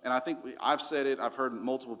 and I think I've said it, I've heard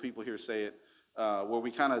multiple people here say it, where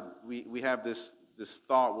we have this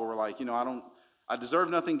thought where we're like, I deserve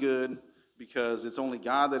nothing good because it's only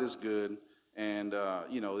God that is good. And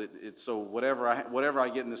so whatever I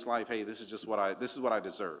get in this life, hey, this is what I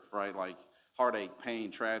deserve, right? Like heartache, pain,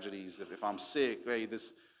 tragedies. If I'm sick, hey,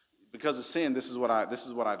 because of sin, this is what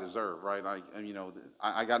I deserve, right?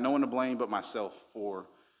 I got no one to blame but myself for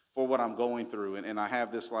what I'm going through, and I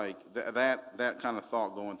have this like that kind of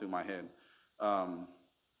thought going through my head.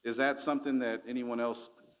 Is that something that anyone else?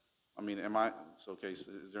 I mean, it's okay.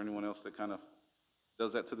 So is there anyone else that kind of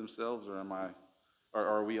does that to themselves, or or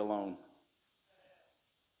are we alone?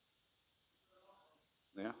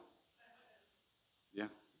 Yeah. Yeah.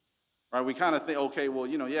 Right, we kind of think, okay, well,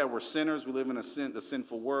 yeah, we're sinners. We live in a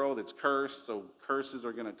sinful world. It's cursed, so curses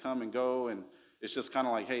are going to come and go, and it's just kind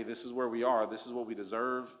of like, hey, this is where we are. This is what we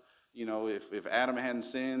deserve. If Adam hadn't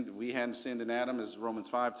sinned, we hadn't sinned in Adam, as Romans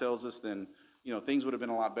 5 tells us, then, things would have been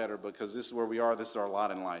a lot better, because this is where we are. This is our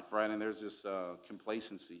lot in life, right? And there's this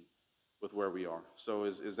complacency with where we are. So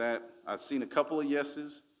is that, I've seen a couple of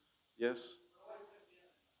yeses. Yes?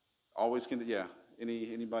 Always can, yeah.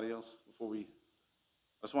 Anybody else before we?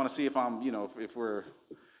 I just want to see if I'm,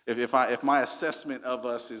 if my assessment of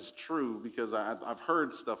us is true, because I've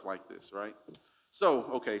heard stuff like this, right? So,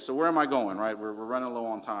 okay, so where am I going, right? We're running low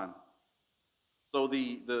on time. So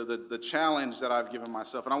the challenge that I've given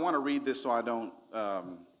myself, and I want to read this so I don't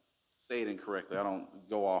say it incorrectly. I don't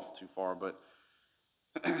go off too far, but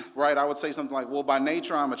right, I would say something like, well, by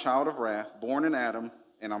nature I'm a child of wrath, born in Adam,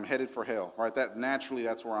 and I'm headed for hell, right? That's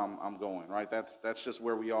where I'm going, right? That's just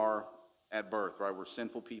where we are at birth, right? We're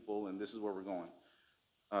sinful people, and this is where we're going.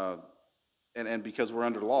 And because we're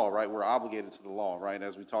under the law, right? We're obligated to the law, right?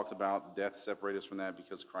 As we talked about, death separated us from that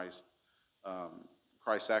because Christ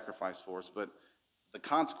sacrificed for us. But the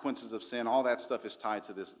consequences of sin, all that stuff is tied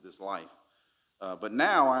to this life. But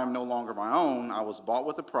now I am no longer my own. I was bought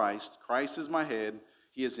with a price. Christ is my head.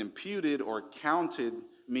 He has imputed or counted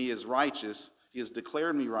me as righteous. He has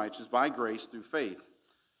declared me righteous by grace through faith.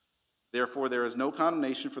 Therefore, there is no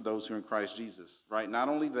condemnation for those who are in Christ Jesus, right? Not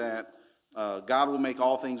only that, God will make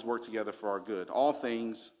all things work together for our good. All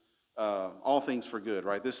things for good,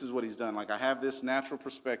 right? This is what he's done. Like, I have this natural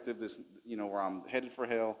perspective, where I'm headed for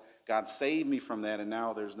hell. God saved me from that, and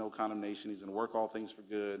now there's no condemnation. He's going to work all things for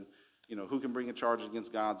good. Who can bring a charge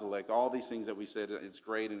against God's elect? All these things that we said, it's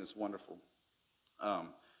great and it's wonderful.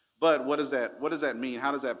 But what does that mean?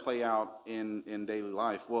 How does that play out in daily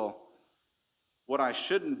life? Well, what I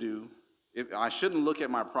shouldn't do, I shouldn't look at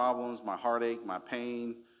my problems, my heartache, my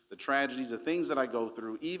pain, the tragedies, the things that I go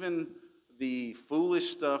through, even the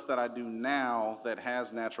foolish stuff that I do now that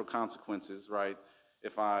has natural consequences, right?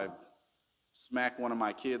 If I smack one of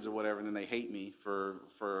my kids or whatever, and then they hate me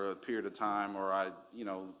for a period of time, or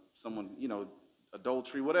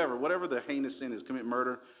adultery, whatever the heinous sin is, commit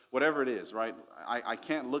murder, whatever it is, right? I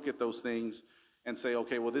can't look at those things and say,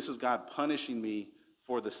 okay, well, this is God punishing me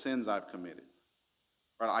for the sins I've committed.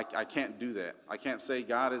 Right? I can't do that. I can't say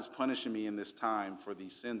God is punishing me in this time for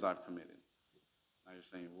these sins I've committed. Now you're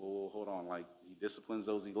saying, well, hold on, like he disciplines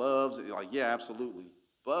those he loves. Like, yeah, absolutely.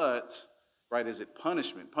 But, right, is it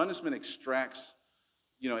punishment? Punishment extracts,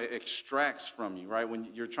 it extracts from you, right? When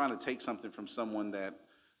you're trying to take something from someone that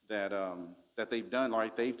they've done,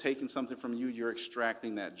 right? They've taken something from you, you're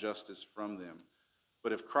extracting that justice from them.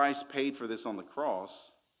 But if Christ paid for this on the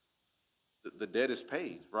cross, the debt is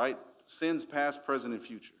paid, right? Sins past, present, and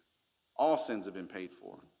future. All sins have been paid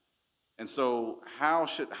for. And so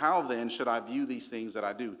how then should I view these things that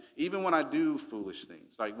I do? Even when I do foolish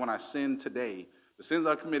things, like when I sin today, the sins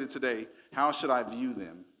I committed today, how should I view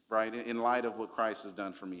them, right? In light of what Christ has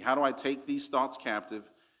done for me. How do I take these thoughts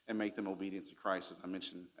captive and make them obedient to Christ, as I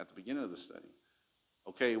mentioned at the beginning of the study?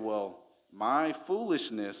 Okay, well, my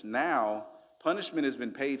foolishness now, punishment has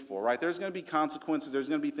been paid for, right? There's going to be consequences, there's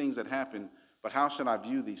going to be things that happen, but how should I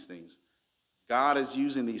view these things? God is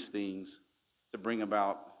using these things to bring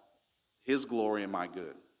about his glory and my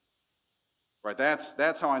good. Right?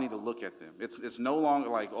 That's how I need to look at them. It's no longer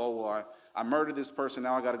like, oh, well, I murdered this person,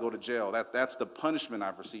 now I got to go to jail. That's the punishment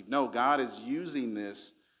I've received. No, God is using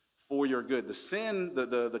this for your good. The sin,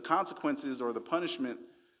 the consequences or the punishment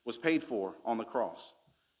was paid for on the cross.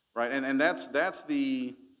 Right? And that's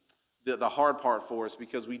the hard part for us,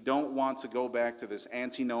 because we don't want to go back to this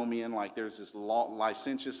antinomian, like there's this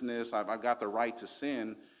licentiousness, I've got the right to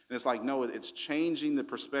sin. And it's like, no, it's changing the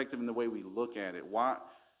perspective and the way we look at it. Why?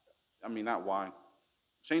 I mean, not why.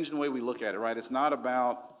 Changing the way we look at it, right? It's not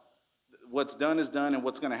about what's done is done and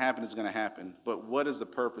what's going to happen is going to happen. But what is the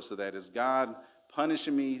purpose of that? Is God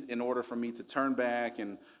punishing me in order for me to turn back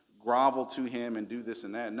and grovel to him and do this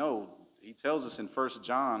and that? No, he tells us in 1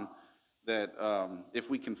 John that if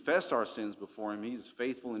we confess our sins before him, he's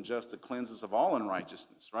faithful and just to cleanse us of all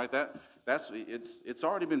unrighteousness, right? It's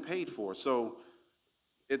already been paid for. So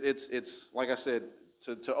it's like I said,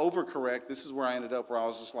 to overcorrect, this is where I ended up, where I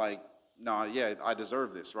was just like, no, yeah, I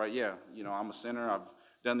deserve this, right? Yeah, I'm a sinner. I've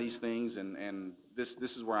done these things, and this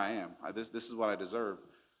is where I am. This is what I deserve.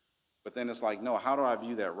 But then it's like, no, how do I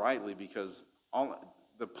view that rightly? Because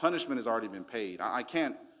the punishment has already been paid. I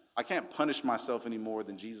can't punish myself any more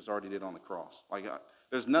than Jesus already did on the cross. Like,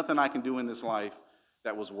 there's nothing I can do in this life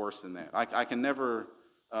that was worse than that. I can never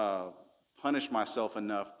punish myself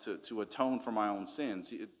enough to atone for my own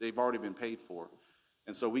sins. They've already been paid for.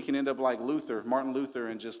 And so we can end up like Martin Luther,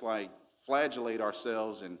 and just like flagellate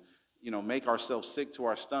ourselves and, make ourselves sick to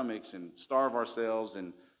our stomachs and starve ourselves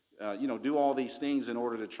and, do all these things in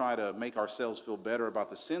order to try to make ourselves feel better about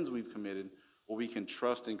the sins we've committed, or we can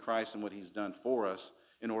trust in Christ and what he's done for us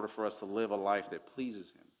in order for us to live a life that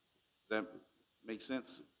pleases him. Does that make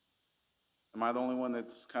sense? Am I the only one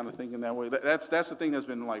that's kind of thinking that way? That's the thing that's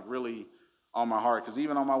been like really on my heart, because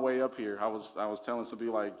even on my way up here, I was telling some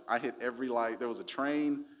people, like, I hit every light. There was a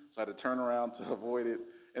train, so I had to turn around to avoid it,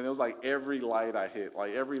 and it was like every light I hit,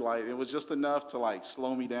 like every light, it was just enough to like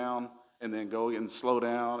slow me down and then go and slow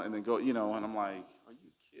down and then go, and I'm like, are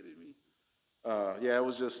you kidding me? Yeah, it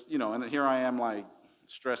was just, and here I am like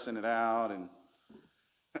stressing it out and,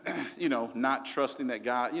 not trusting that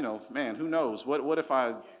God, man, who knows? What if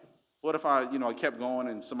I, I kept going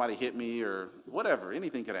and somebody hit me or whatever?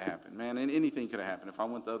 Anything could have happened, man. And anything could have happened. If I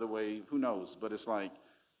went the other way, who knows? But it's like,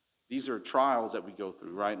 these are trials that we go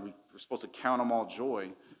through, right? And we're supposed to count them all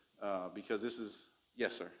joy, because this is,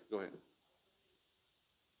 yes, sir. Go ahead.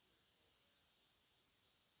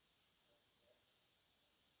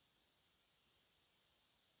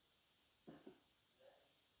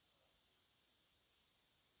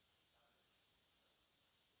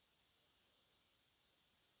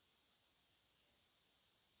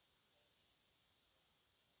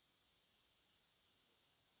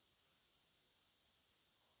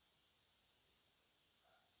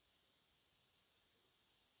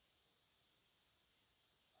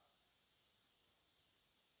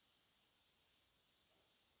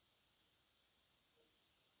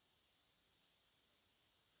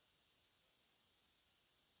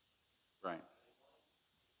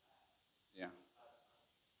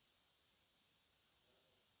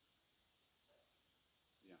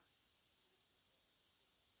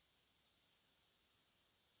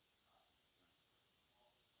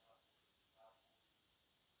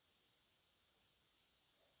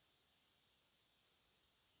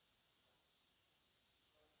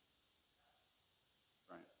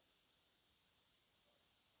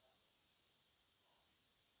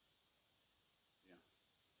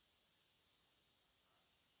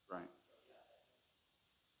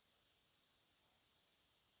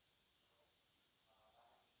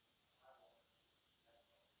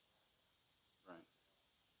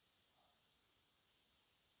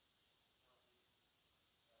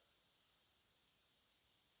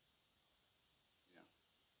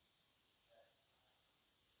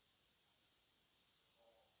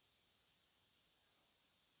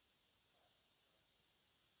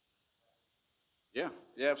 Yeah,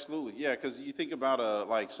 yeah, absolutely. Yeah, because you think about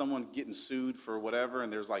like someone getting sued for whatever,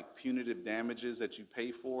 and there's like punitive damages that you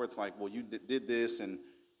pay for. It's like, well, you did this, and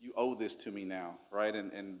you owe this to me now, right?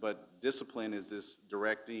 And but discipline is this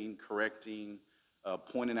directing, correcting,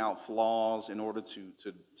 pointing out flaws in order to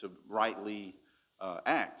rightly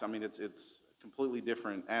act. I mean, it's completely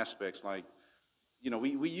different aspects. Like,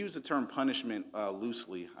 we use the term punishment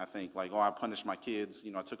loosely, I think. Like, oh, I punished my kids,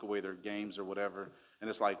 I took away their games or whatever. And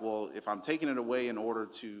it's like, well, if I'm taking it away in order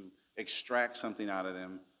to extract something out of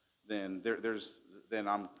them, then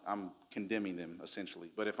I'm condemning them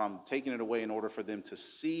essentially. But if I'm taking it away in order for them to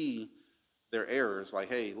see their errors, like,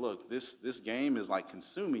 hey, look, this game is like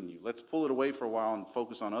consuming you. Let's pull it away for a while and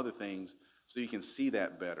focus on other things so you can see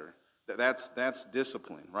that better. That's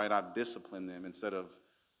discipline, right? I've disciplined them instead of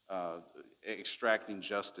uh, extracting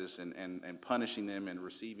justice and punishing them and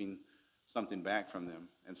receiving something back from them.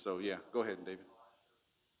 And so, yeah, go ahead, David.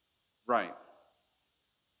 Right,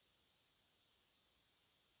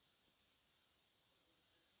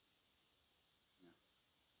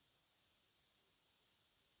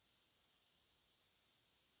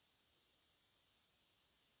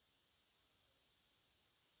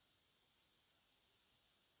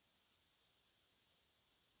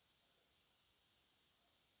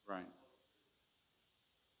 right,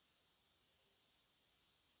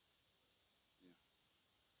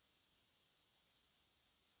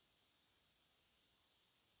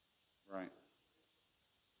 yeah, right.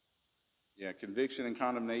 Yeah, conviction and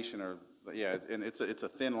condemnation are, yeah, and it's a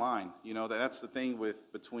thin line. That's the thing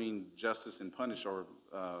with between justice and punish, or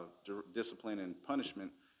discipline and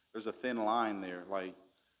punishment. There's a thin line there. Like,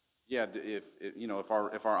 yeah, if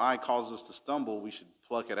our eye causes us to stumble, we should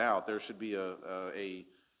pluck it out. There should be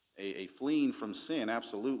a fleeing from sin,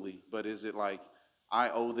 absolutely. But is it like, I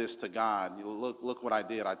owe this to God? Look what I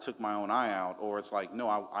did. I took my own eye out. Or it's like, no,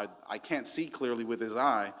 I can't see clearly with his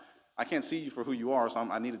eye. I can't see you for who you are, so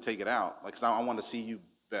I need to take it out. Like, 'cause I want to see you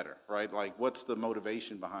better, right? Like, what's the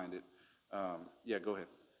motivation behind it? Yeah, go ahead.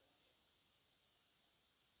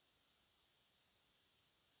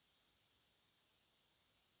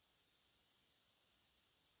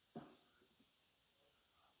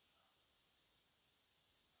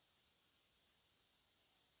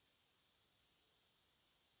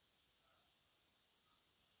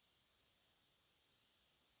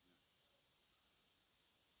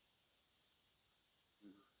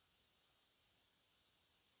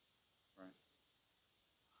 Right,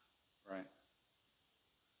 right,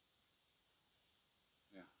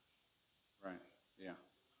 yeah, right, yeah,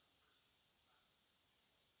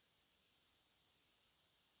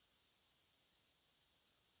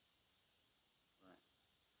 right,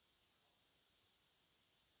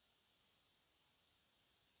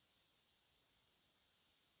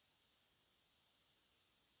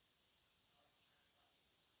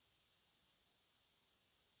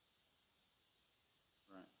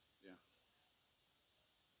 right, yeah,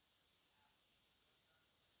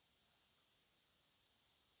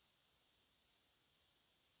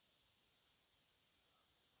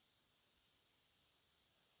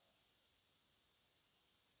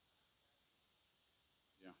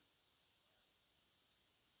 yeah.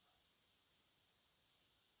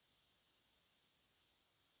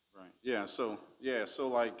 Right. Yeah. So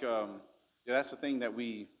like, yeah, that's the thing that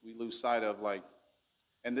we lose sight of. Like,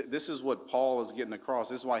 and this is what Paul is getting across.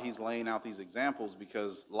 This is why he's laying out these examples,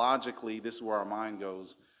 because logically, this is where our mind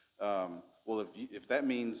goes. Well, if that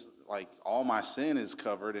means like all my sin is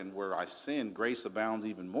covered, and where I sin, grace abounds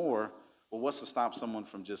even more. Well, what's to stop someone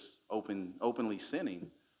from just openly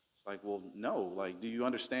sinning? It's like, well, no. Like, do you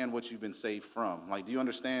understand what you've been saved from? Like, do you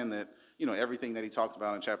understand that, everything that he talked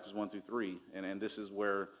about in chapters 1 through 3, and this is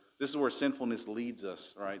where sinfulness leads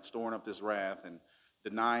us, right? Storing up this wrath and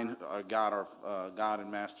denying God, our God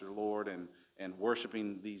and Master Lord, and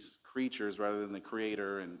worshiping these creatures rather than the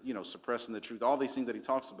Creator, and suppressing the truth. All these things that he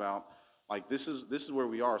talks about, like, this is where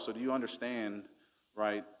we are. So do you understand,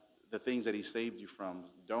 right? The things that he saved you from.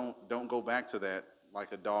 Don't go back to that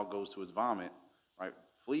like a dog goes to his vomit, right?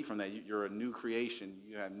 Flee from that. You're a new creation.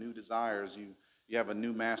 You have new desires. You have a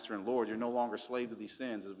new master and Lord. You're no longer slave to these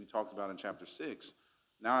sins, as we talked about in chapter 6.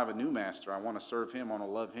 Now I have a new master. I want to serve him. I want to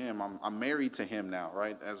love him. I'm married to him now,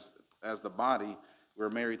 right? As the body,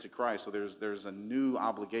 we're married to Christ. So there's a new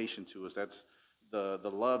obligation to us. That's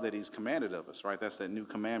the love that he's commanded of us, right? That's that new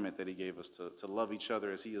commandment that he gave us, to love each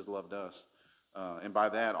other as he has loved us. And by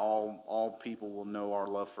that, all people will know our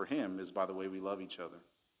love for him is by the way we love each other.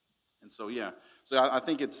 And so, yeah. So I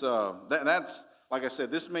think it's that's, like I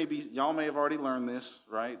said, this may be, y'all may have already learned this,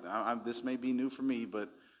 right? This may be new for me, but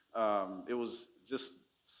it was just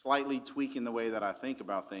slightly tweaking the way that I think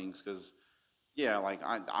about things, because yeah, like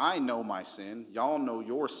I know my sin, y'all know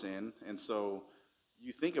your sin, and so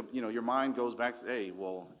you think of, your mind goes back to, hey,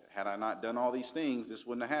 well, had I not done all these things, this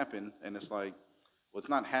wouldn't have happened. And it's like, well, it's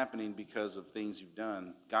not happening because of things you've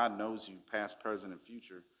done. God knows you, past, present, and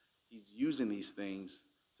future. He's using these things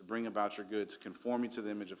to bring about your good, to conform you to the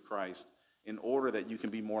image of Christ, in order that you can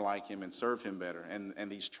be more like him and serve him better.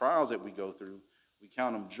 And these trials that we go through, we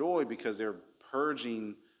count them joy because they're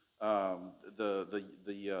purging the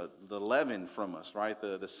leaven from us, right?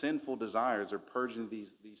 The sinful desires are purging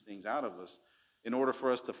these things out of us in order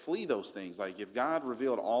for us to flee those things. Like if God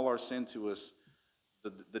revealed all our sin to us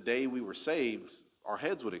the day we were saved, our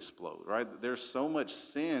heads would explode, right? There's so much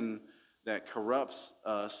sin that corrupts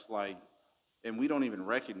us, like, and we don't even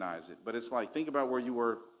recognize it. But it's like, think about where you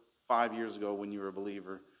were 5 years ago when you were a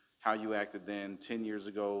believer, how you acted then, 10 years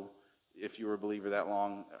ago, if you were a believer that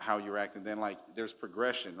long, how you were acting then. Like, there's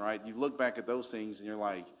progression, right? You look back at those things and you're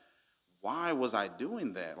like, why was I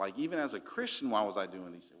doing that? Like, even as a Christian, why was I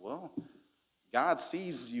doing these things? Well, God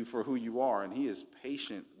sees you for who you are, and he is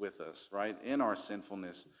patient with us, right, in our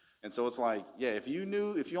sinfulness. And so it's like, yeah, if you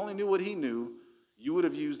only knew what he knew, you would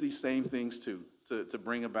have used these same things too, to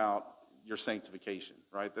bring about your sanctification,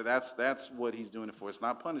 right? That's what he's doing it for. It's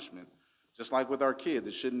not punishment. Just like with our kids,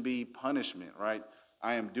 it shouldn't be punishment, right?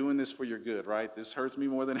 I am doing this for your good, right? This hurts me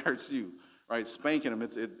more than it hurts you, right? Spanking them,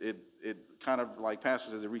 it kind of, like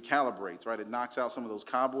Pastor says, it recalibrates, right? It knocks out some of those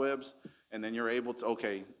cobwebs, and then you're able to,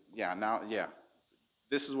 okay, yeah,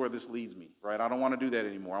 this is where this leads me, right? I don't want to do that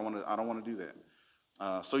anymore. I don't want to do that.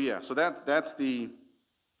 So that's the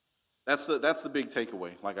big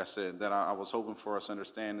takeaway. Like I said, that I was hoping for us to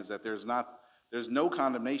understand is that there's no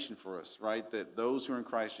condemnation for us, right? That those who are in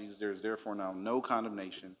Christ Jesus, there is therefore now no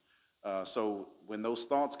condemnation. So when those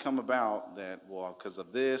thoughts come about that, well, because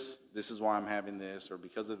of this is why I'm having this, or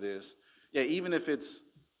because of this, yeah, even if it's,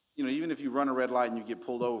 even if you run a red light and you get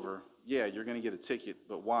pulled over, yeah, you're going to get a ticket.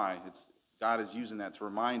 But why? God is using that to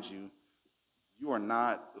remind you, you are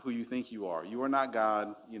not who you think you are. You are not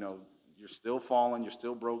God. You're still fallen. You're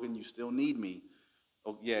still broken. You still need me.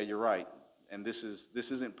 Oh, yeah, you're right. And this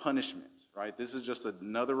isn't punishment, right? This is just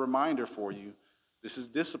another reminder for you. This is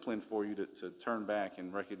discipline for you to turn back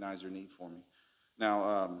and recognize your need for me.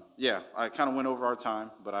 Now, I kind of went over our time,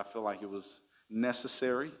 but I feel like it was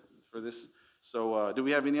necessary for this. So do we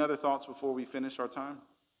have any other thoughts before we finish our time?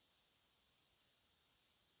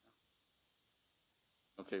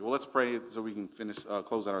 Okay, well, let's pray so we can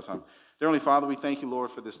close out our time. Dear Heavenly Father, we thank you,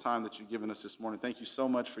 Lord, for this time that you've given us this morning. Thank you so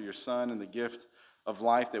much for your Son and the gift of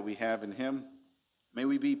life that we have in him. May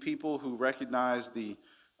we be people who recognize the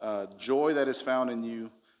joy that is found in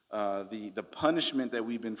you, the punishment that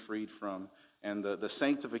we've been freed from, and the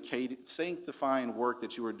sanctifying work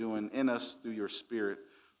that you are doing in us through your Spirit.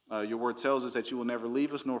 Your word tells us that you will never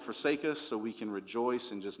leave us nor forsake us, so we can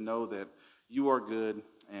rejoice and just know that you are good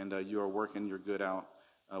and you are working your good out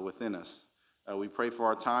within us. We pray for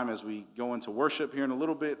our time as we go into worship here in a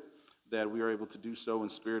little bit, that we are able to do so in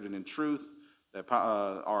spirit and in truth, that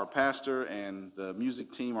our pastor and the music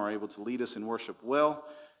team are able to lead us in worship well,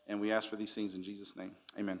 and we ask for these things in Jesus' name.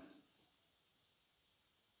 Amen.